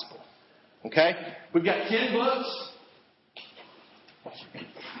the gospel. Okay? We've got 10 books.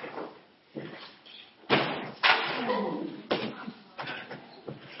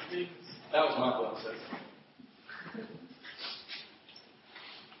 That was my book, so.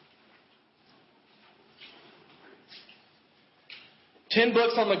 10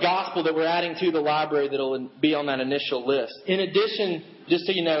 books on the gospel that we're adding to the library that will be on that initial list. In addition, just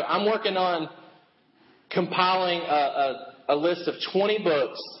so you know, I'm working on compiling a list of 20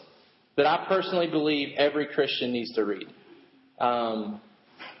 books that I personally believe every Christian needs to read.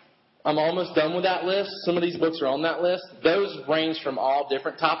 I'm almost done with that list. Some of these books are on that list. Those range from all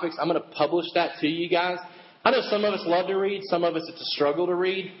different topics. I'm going to publish that to you guys. I know some of us love to read. Some of us it's a struggle to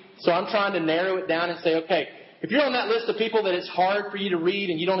read. So I'm trying to narrow it down and say, okay, if you're on that list of people that it's hard for you to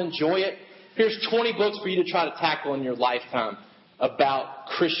read and you don't enjoy it, here's 20 books for you to try to tackle in your lifetime about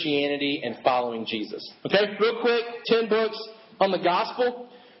Christianity and following Jesus. Okay, real quick, 10 books on the gospel.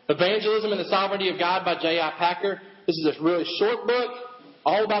 Evangelism and the Sovereignty of God by J.I. Packer. This is a really short book,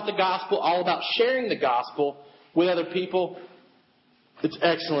 all about the gospel, all about sharing the gospel with other people. It's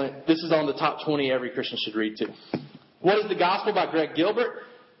excellent. This is on the top 20 every Christian should read too. What is the Gospel by Greg Gilbert?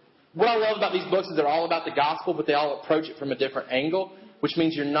 What I love about these books is they're all about the gospel, but they all approach it from a different angle, which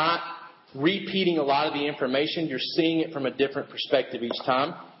means you're not repeating a lot of the information. You're seeing it from a different perspective each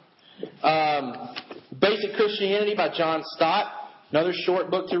time. Basic Christianity by John Stott, another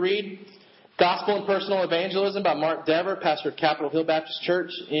short book to read. Gospel and Personal Evangelism by Mark Dever, pastor of Capitol Hill Baptist Church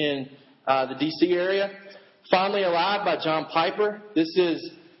in the D.C. area. Finally Alive by John Piper. This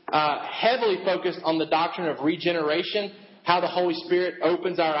is heavily focused on the doctrine of regeneration, how the Holy Spirit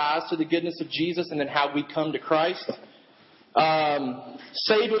opens our eyes to the goodness of Jesus, and then how we come to Christ.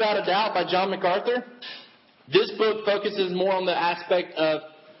 Saved Without a Doubt by John MacArthur. This book focuses more on the aspect of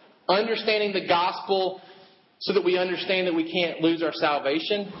understanding the gospel so that we understand that we can't lose our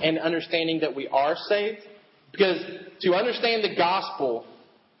salvation and understanding that we are saved. Because to understand the gospel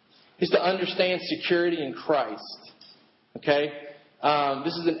is to understand security in Christ. Okay?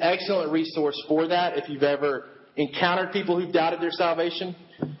 This is an excellent resource for that if you've ever encountered people who've doubted their salvation.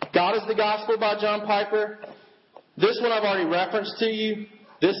 God is the Gospel by John Piper. This one I've already referenced to you.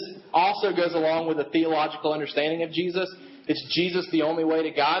 This also goes along with a theological understanding of Jesus. It's Jesus the only way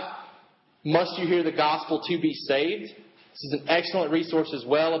to God. Must you hear the gospel to be saved? This is an excellent resource as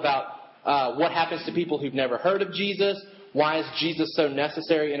well about what happens to people who've never heard of Jesus. Why is Jesus so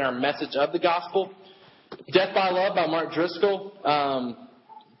necessary in our message of the gospel? Death by Love by Mark Driscoll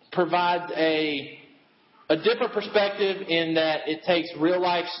provides a different perspective in that it takes real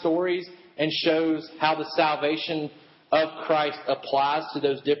life stories and shows how the salvation of Christ applies to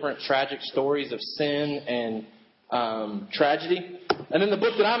those different tragic stories of sin and tragedy. And then the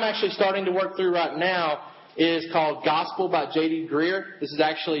book that I'm actually starting to work through right now is called Gospel by J.D. Greear. This is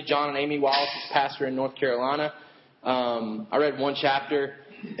actually John and Amy Wallace's pastor in North Carolina. I read one chapter,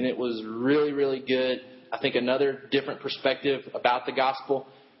 and it was really, really good. I think another different perspective about the gospel.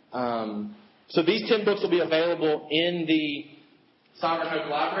 So these 10 books will be available in the Sovereign Hope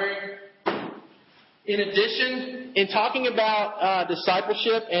Library. In addition, in talking about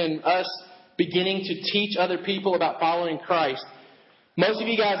discipleship and us beginning to teach other people about following Christ, most of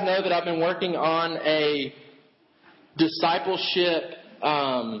you guys know that I've been working on a discipleship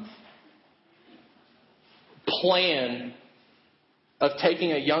plan of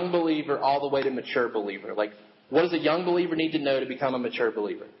taking a young believer all the way to mature believer. Like, what does a young believer need to know to become a mature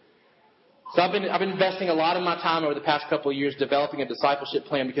believer? So I've been investing a lot of my time over the past couple of years developing a discipleship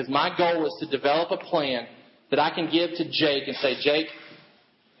plan because my goal is to develop a plan that I can give to Jake and say, Jake,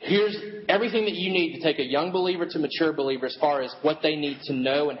 here's everything that you need to take a young believer to mature believer as far as what they need to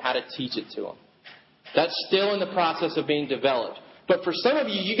know and how to teach it to them. That's still in the process of being developed. But for some of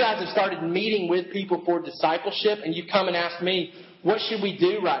you, you guys have started meeting with people for discipleship, and you come and ask me, what should we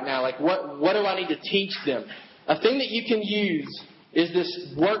do right now? Like, what do I need to teach them? A thing that you can use is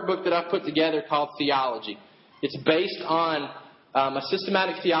this workbook that I've put together called Theology. It's based on a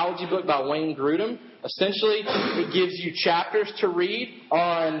systematic theology book by Wayne Grudem. Essentially, it gives you chapters to read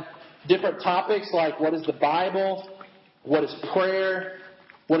on different topics like what is the Bible, what is prayer,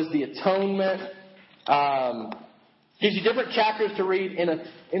 what is the atonement. Gives you different chapters to read in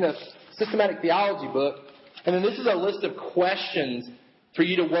a systematic theology book. And then this is a list of questions for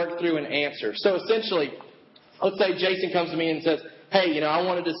you to work through and answer. So essentially, let's say Jason comes to me and says, hey, I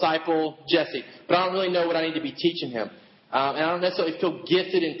want to disciple Jesse, but I don't really know what I need to be teaching him. And I don't necessarily feel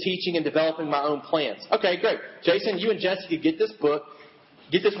gifted in teaching and developing my own plans. Okay, great. Jason, you and Jesse could get this book,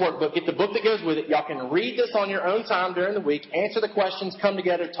 get this workbook, get the book that goes with it. Y'all can read this on your own time during the week, answer the questions, come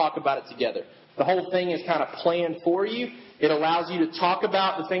together, talk about it together. The whole thing is kind of planned for you. It allows you to talk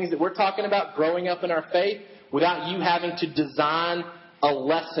about the things that we're talking about, growing up in our faith, without you having to design a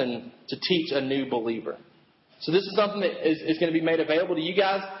lesson to teach a new believer. So this is something that is going to be made available to you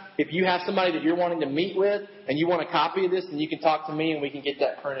guys. If you have somebody that you're wanting to meet with and you want a copy of this, then you can talk to me and we can get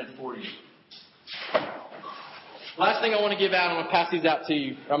that printed for you. Last thing I want to give out, I'm going to pass these out to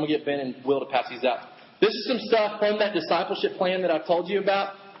you. I'm going to get Ben and Will to pass these out. This is some stuff from that discipleship plan that I've told you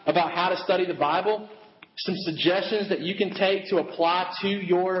about how to study the Bible. Some suggestions that you can take to apply to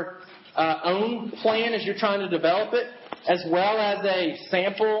your own plan as you're trying to develop it, as well as a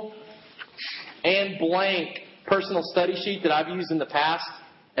sample and blank personal study sheet that I've used in the past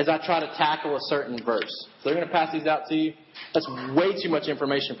as I try to tackle a certain verse. So they're going to pass these out to you. That's way too much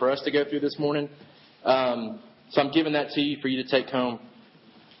information for us to go through this morning. So I'm giving that to you for you to take home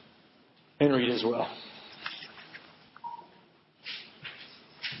and read as well.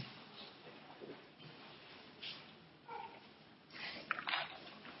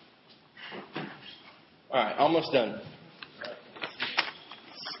 All right, almost done.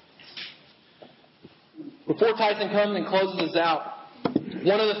 Before Tyson comes and closes us out,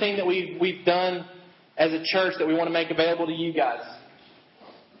 one other thing that we've done as a church that we want to make available to you guys.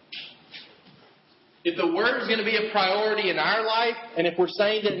 If the Word is going to be a priority in our life, and if we're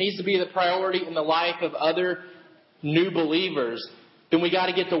saying that it needs to be the priority in the life of other new believers, then we got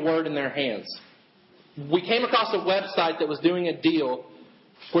to get the Word in their hands. We came across a website that was doing a deal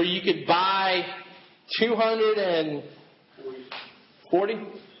where you could buy 240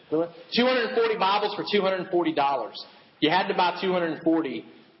 Bibles for $240. You had to buy 240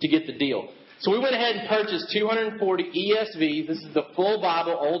 to get the deal. So we went ahead and purchased 240 ESVs. This is the full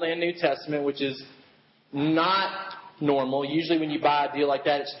Bible, Old and New Testament, which is not normal. Usually when you buy a deal like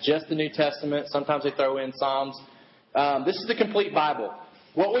that, it's just the New Testament. Sometimes they throw in Psalms. This is the complete Bible.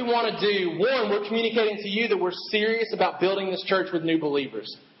 What we want to do, one, we're communicating to you that we're serious about building this church with new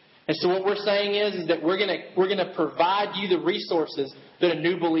believers. And so what we're saying is that we're going to provide you the resources that a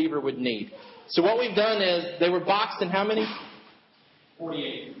new believer would need. So what we've done is they were boxed in how many?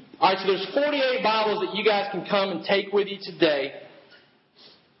 48. All right, so there's 48 Bibles that you guys can come and take with you today.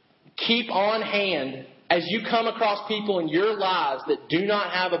 Keep on hand as you come across people in your lives that do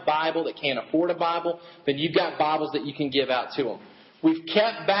not have a Bible, that can't afford a Bible, then you've got Bibles that you can give out to them. We've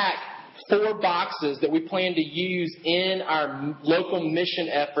kept back 4 boxes that we plan to use in our local mission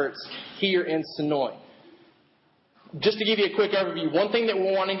efforts here in Sonoy. Just to give you a quick overview, one thing that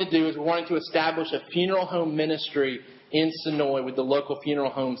we're wanting to do is we're wanting to establish a funeral home ministry in Sonoy with the local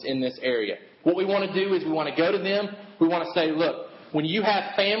funeral homes in this area. What we want to do is we want to go to them. We want to say, look, when you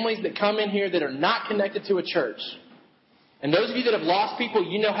have families that come in here that are not connected to a church, and those of you that have lost people,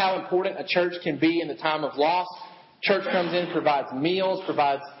 you know how important a church can be in the time of loss. Church comes in, provides meals,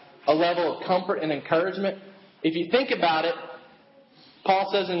 provides a level of comfort and encouragement. If you think about it, Paul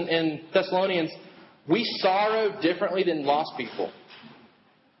says in Thessalonians, we sorrow differently than lost people.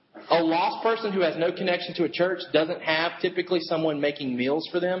 A lost person who has no connection to a church doesn't have typically someone making meals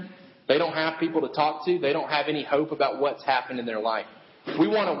for them. They don't have people to talk to. They don't have any hope about what's happened in their life. We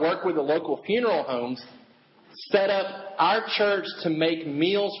want to work with the local funeral homes, set up our church to make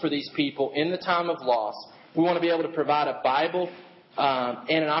meals for these people in the time of loss. We want to be able to provide a Bible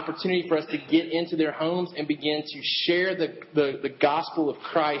and an opportunity for us to get into their homes and begin to share the gospel of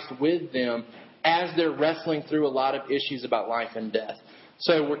Christ with them as they're wrestling through a lot of issues about life and death.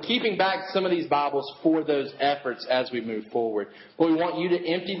 So we're keeping back some of these Bibles for those efforts as we move forward. But we want you to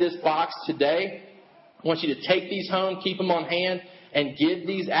empty this box today. I want you to take these home, keep them on hand, and give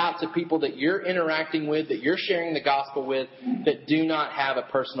these out to people that you're interacting with, that you're sharing the gospel with, that do not have a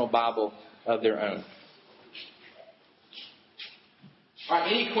personal Bible of their own. All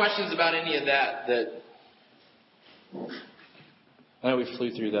right, any questions about any of that? I know we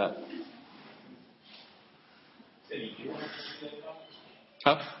flew through that.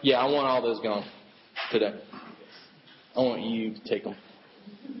 Huh? Yeah, I want all those gone today. I want you to take them.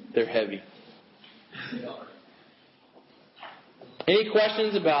 They're heavy. Any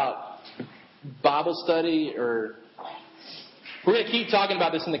questions about Bible study? Or we're going to keep talking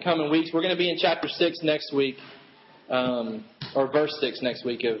about this in the coming weeks. We're going to be in chapter 6 next week, or verse 6 next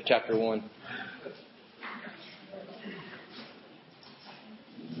week of chapter 1.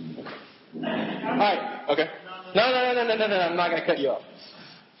 All right. Okay. No. I'm not going to cut you off.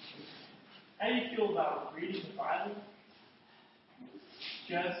 How do you feel about reading the Bible?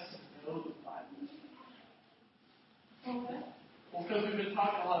 Just know the Bible. Well, because we've been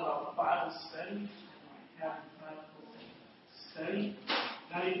talking a lot about Bible study, having Bible study.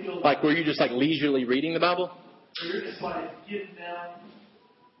 How do you feel? Like, were you just like leisurely reading the Bible? Or you're just like getting down,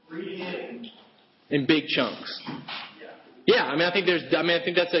 reading it in big chunks. Yeah. I think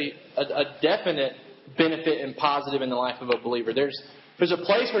that's a definite benefit and positive in the life of a believer. There's a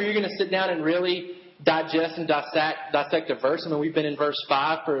place where you're going to sit down and really digest and dissect a verse. I mean, we've been in verse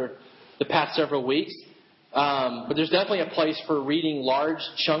 5 for the past several weeks. But there's definitely a place for reading large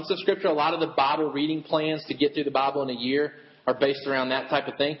chunks of Scripture. A lot of the Bible reading plans to get through the Bible in a year are based around that type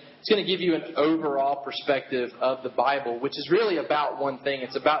of thing. It's going to give you an overall perspective of the Bible, which is really about one thing.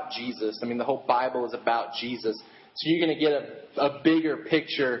 It's about Jesus. I mean, the whole Bible is about Jesus. So you're going to get a bigger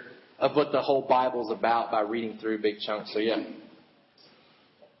picture of what the whole Bible is about by reading through big chunks. So, yeah.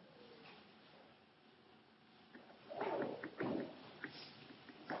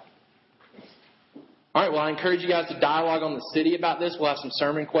 All right, well, I encourage you guys to dialogue on the city about this. We'll have some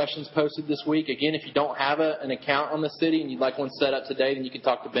sermon questions posted this week. Again, if you don't have an account on the city and you'd like one set up today, then you can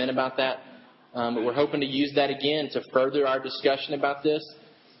talk to Ben about that. But we're hoping to use that again to further our discussion about this.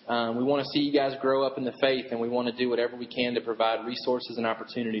 We want to see you guys grow up in the faith, and we want to do whatever we can to provide resources and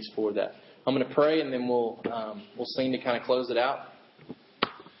opportunities for that. I'm going to pray, and then we'll sing to kind of close it out.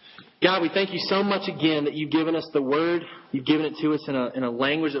 God, we thank you so much again that you've given us the Word. You've given it to us in a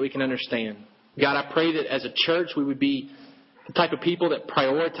language that we can understand. God, I pray that as a church we would be the type of people that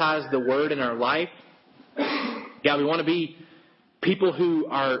prioritize the Word in our life. God, we want to be people who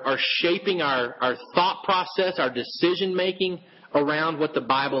are shaping our thought process, our decision making around what the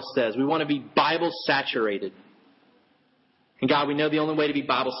Bible says. We want to be Bible saturated. And God, we know the only way to be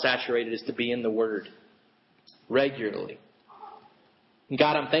Bible saturated is to be in the Word regularly. And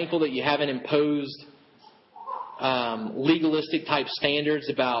God, I'm thankful that you haven't imposed legalistic type standards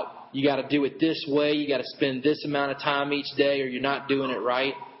about you got to do it this way, you got to spend this amount of time each day, or you're not doing it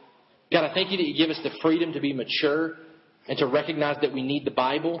right. God, I thank you that you give us the freedom to be mature and to recognize that we need the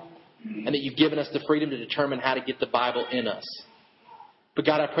Bible, and that you've given us the freedom to determine how to get the Bible in us. But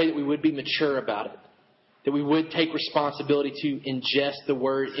God, I pray that we would be mature about it, that we would take responsibility to ingest the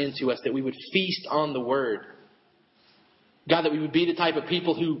Word into us, that we would feast on the Word. God, that we would be the type of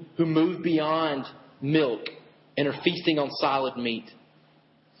people who move beyond milk and are feasting on solid meat.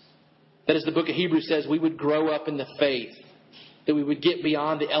 That, as the book of Hebrews says, we would grow up in the faith, that we would get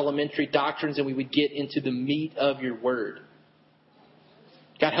beyond the elementary doctrines and we would get into the meat of your Word.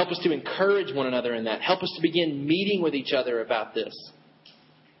 God, help us to encourage one another in that. Help us to begin meeting with each other about this.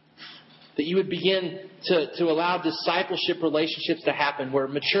 That you would begin to allow discipleship relationships to happen, where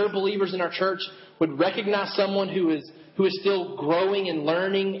mature believers in our church would recognize someone who is still growing and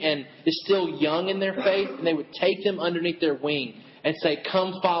learning and is still young in their faith, and they would take them underneath their wing and say,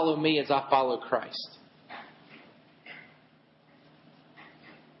 come follow me as I follow Christ.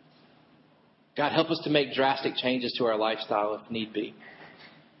 God, help us to make drastic changes to our lifestyle if need be.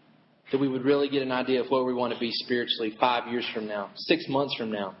 That we would really get an idea of where we want to be spiritually 5 years from now, 6 months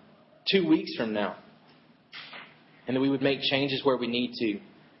from now, 2 weeks from now. And that we would make changes where we need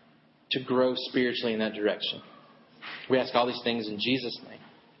to grow spiritually in that direction. We ask all these things in Jesus' name.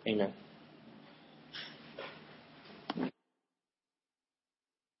 Amen.